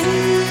live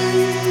endlessly.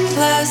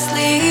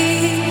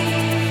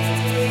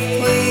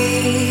 We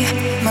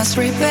must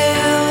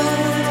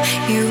rebuild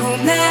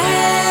humanity.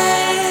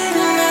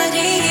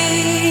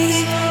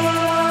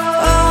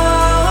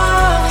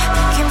 Oh,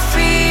 can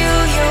feel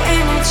your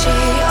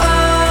energy.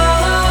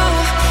 Oh,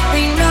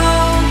 we know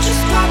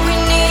just what we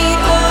need.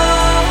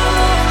 Oh,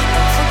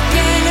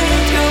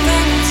 forget your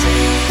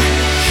vanity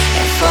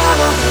and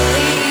follow the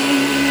lead.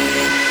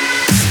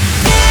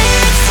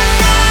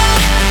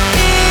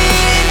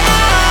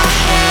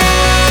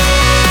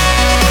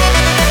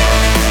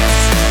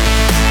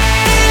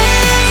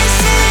 This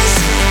is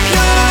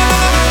pure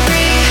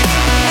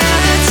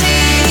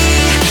reality.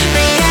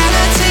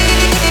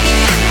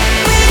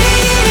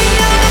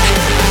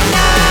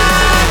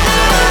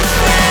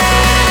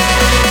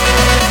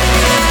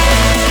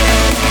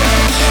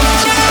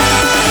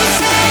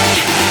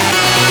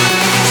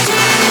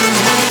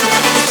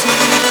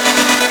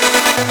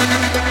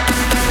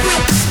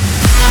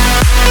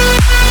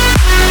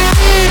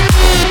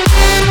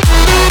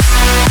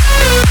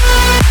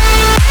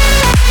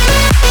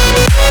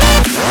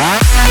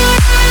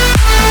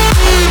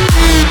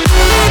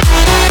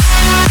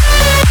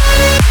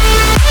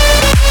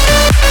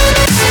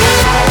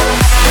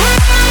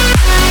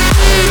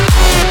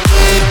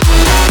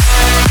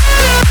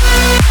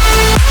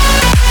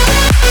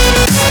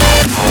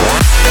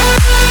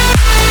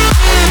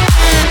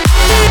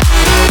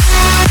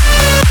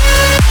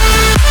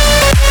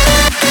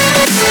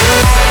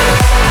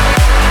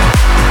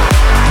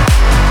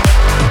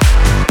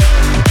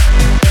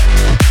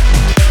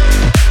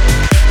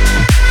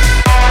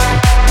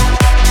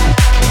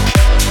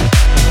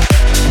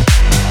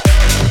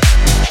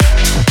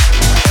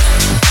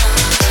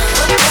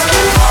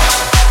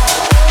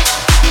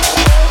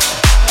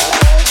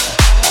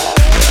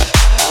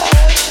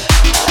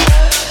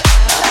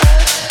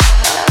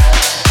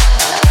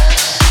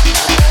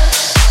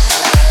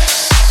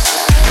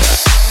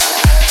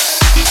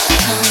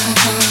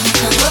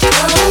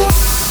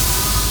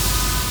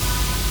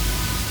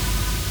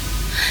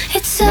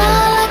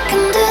 all I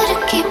can do to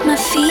keep my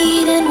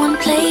feet in one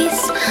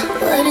place.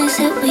 What is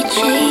it we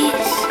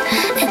chase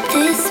at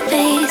this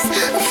pace?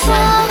 Of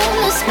all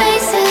the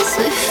spaces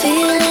we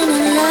feel in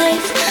a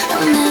life,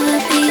 I'll never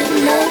be a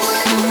love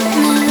song,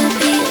 never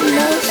be a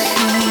love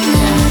song,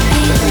 never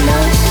be a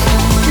love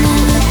song,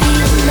 never be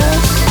a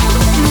love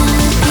song,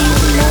 never be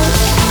a love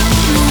song,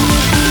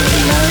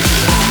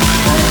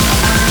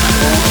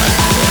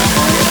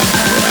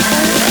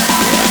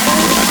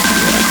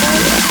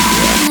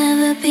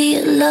 never be a love song. Never be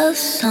a love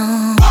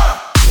song.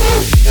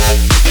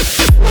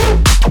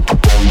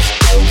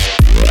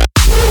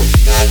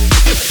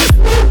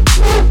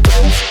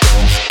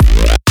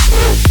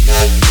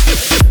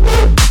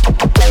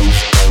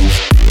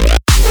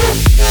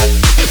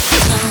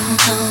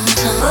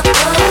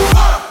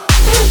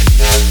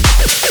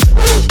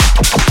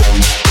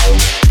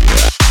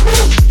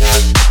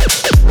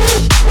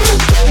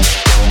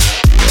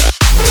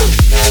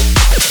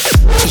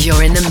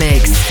 You're in the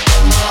mix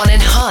on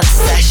Enhanced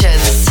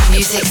Sessions.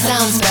 Music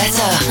sounds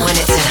better when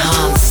it's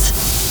enhanced.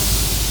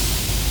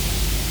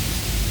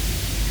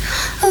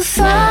 Of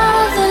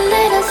all the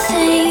little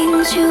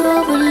things you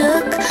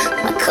overlook,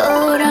 my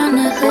coat on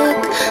a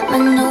hook, my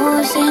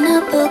nose in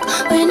a book.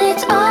 When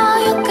it's all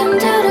you can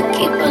do to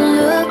keep a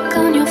look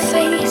on your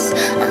face,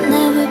 I'll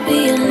never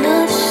be a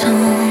love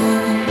song.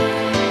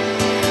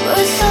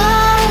 With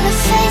all the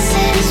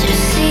faces you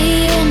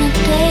see in a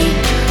day,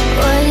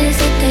 what is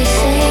it they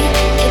say?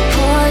 It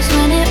pours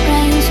when it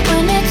rains.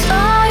 When it's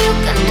all you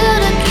can do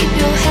to keep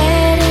your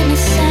head in the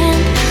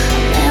sand,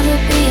 I'll never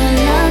be a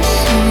love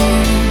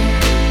song.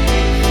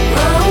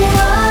 Whoa,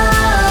 whoa.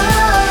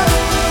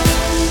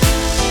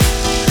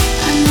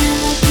 I'll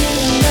never be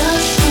a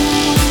love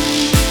song.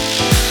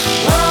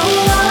 Whoa,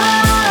 whoa.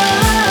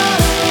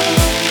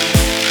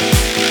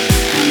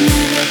 I'll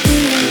never be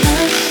a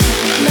love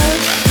song,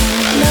 love song,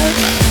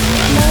 love song,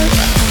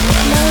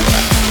 love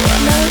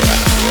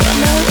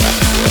song, love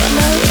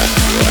song,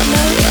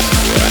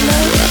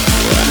 love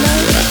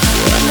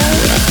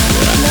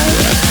song, love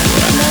song.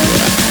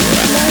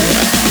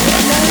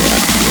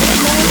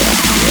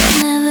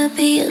 Never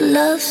be a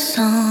love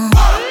song.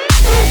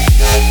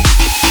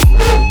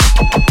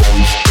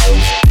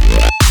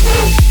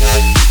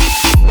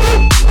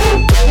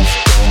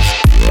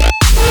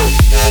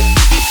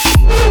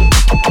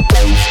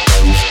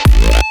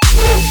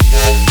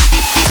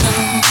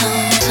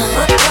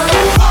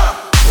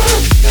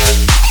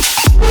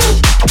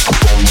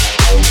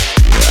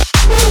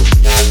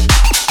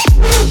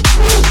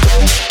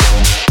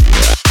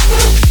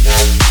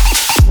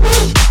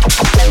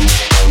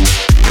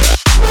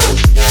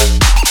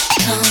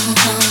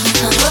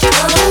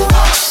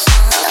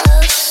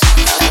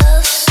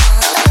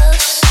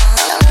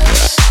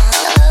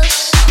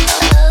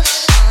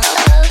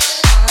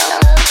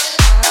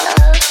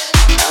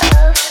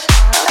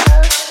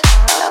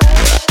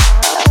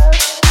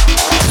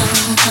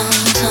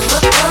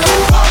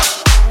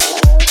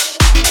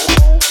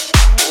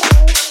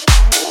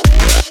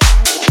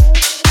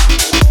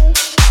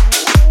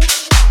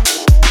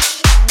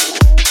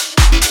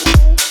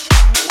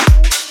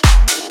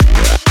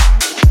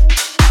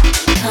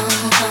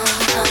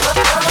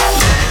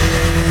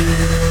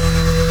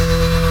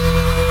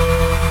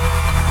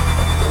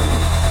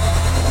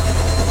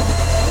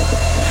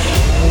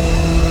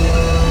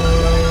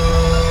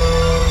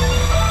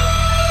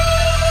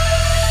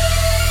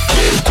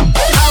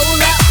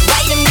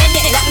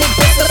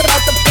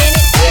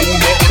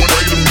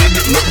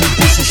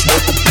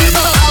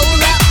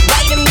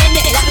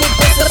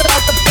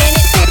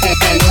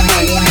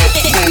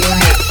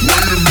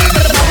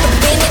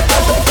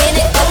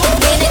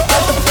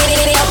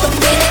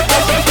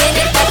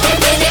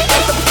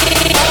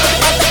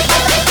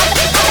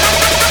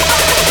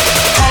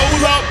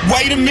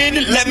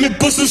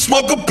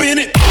 Smoke up in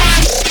it.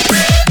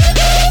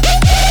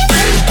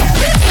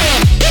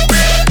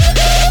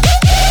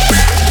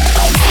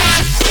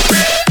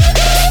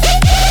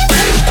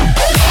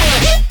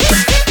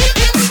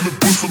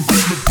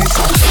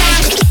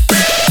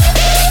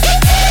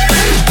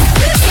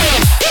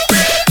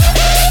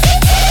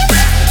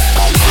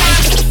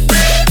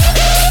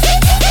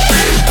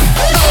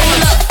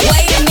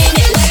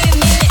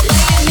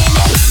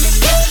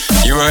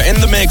 You are in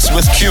the mix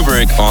with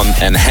Kubrick on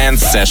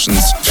Enhanced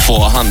Sessions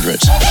 400.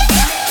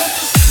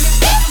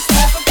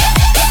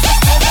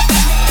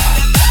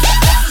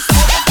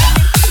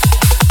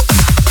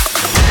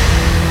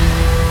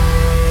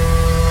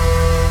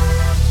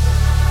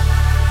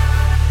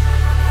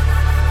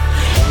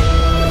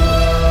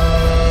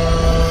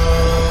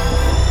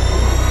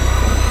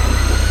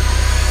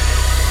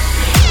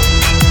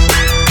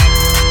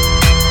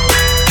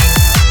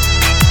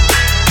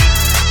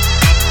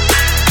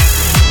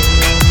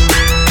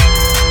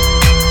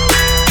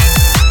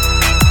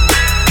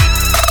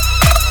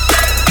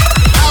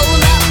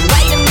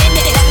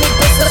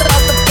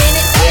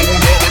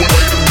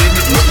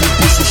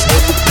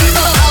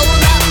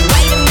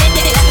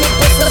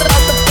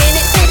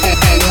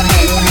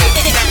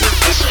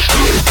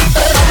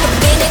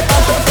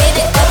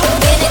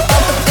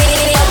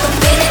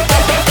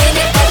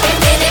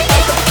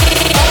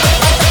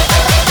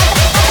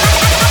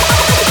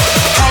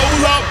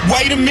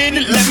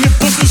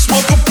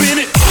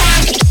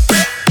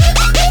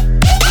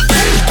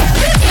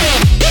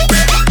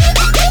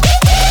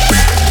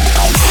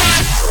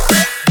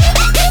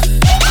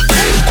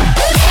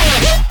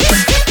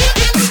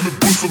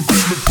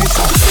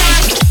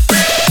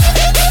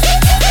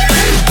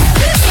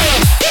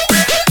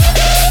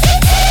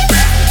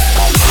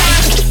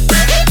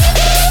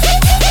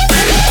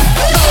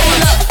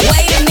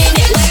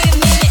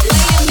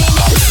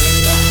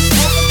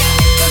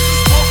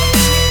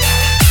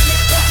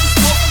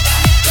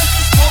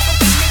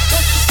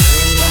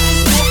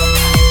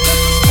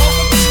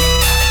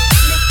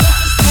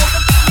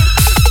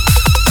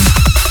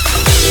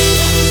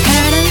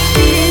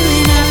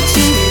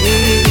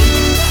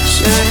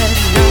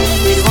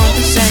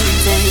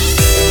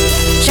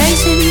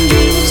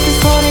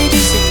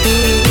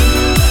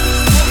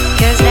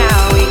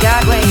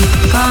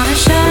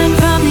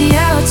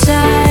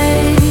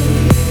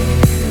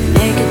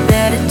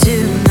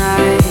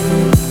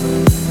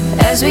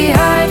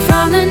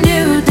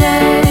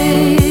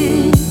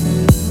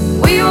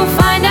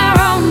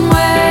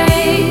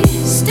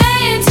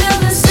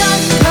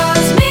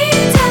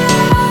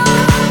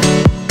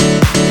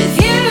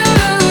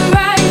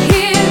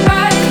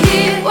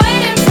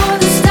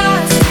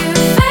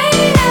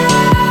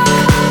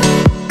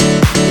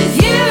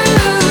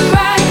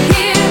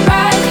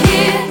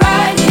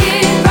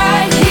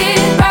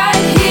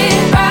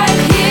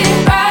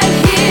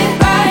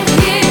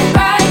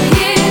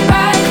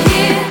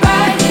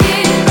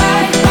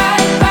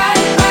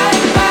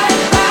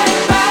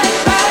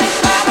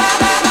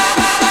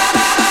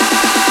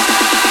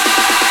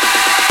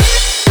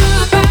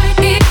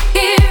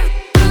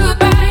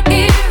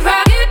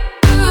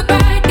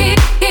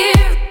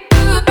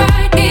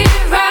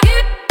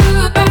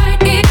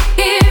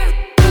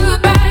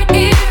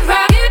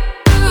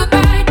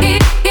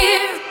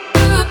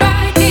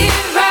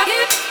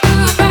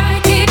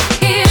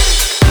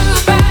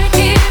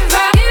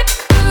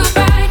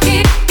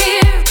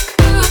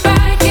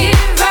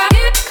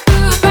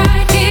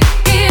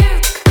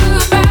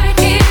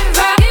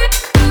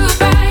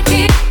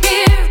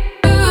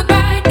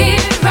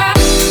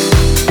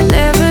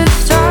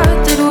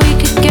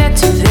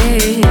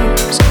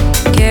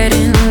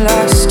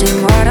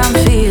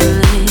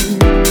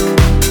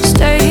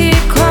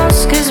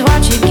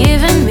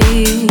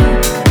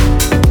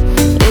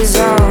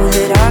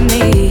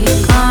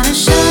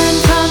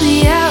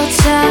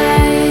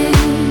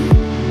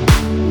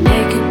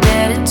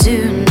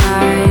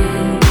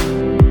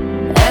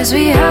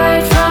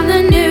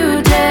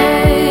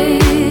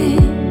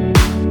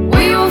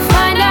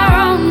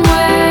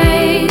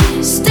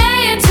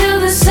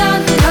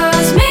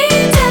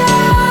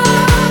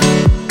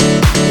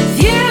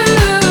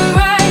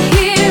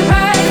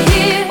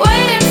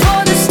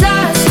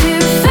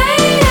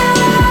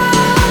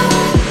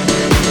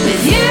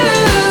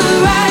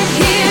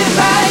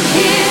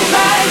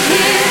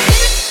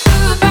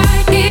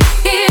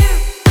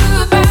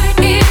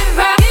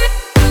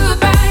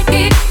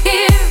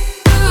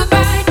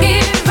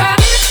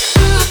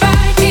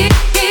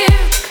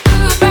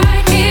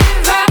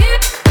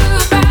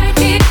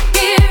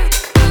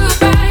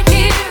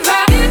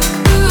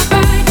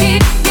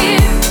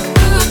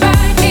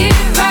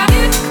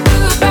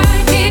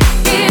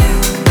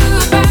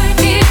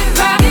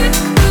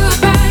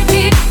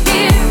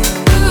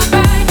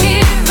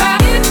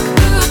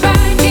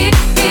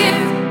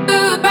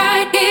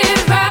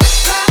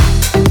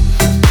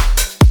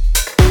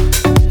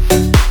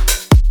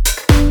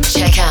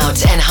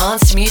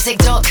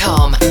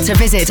 enhancedmusic.com to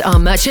visit our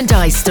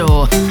merchandise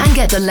store and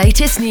get the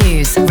latest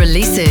news,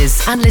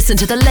 releases, and listen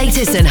to the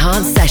latest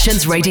Enhanced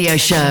Sessions radio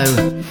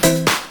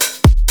show.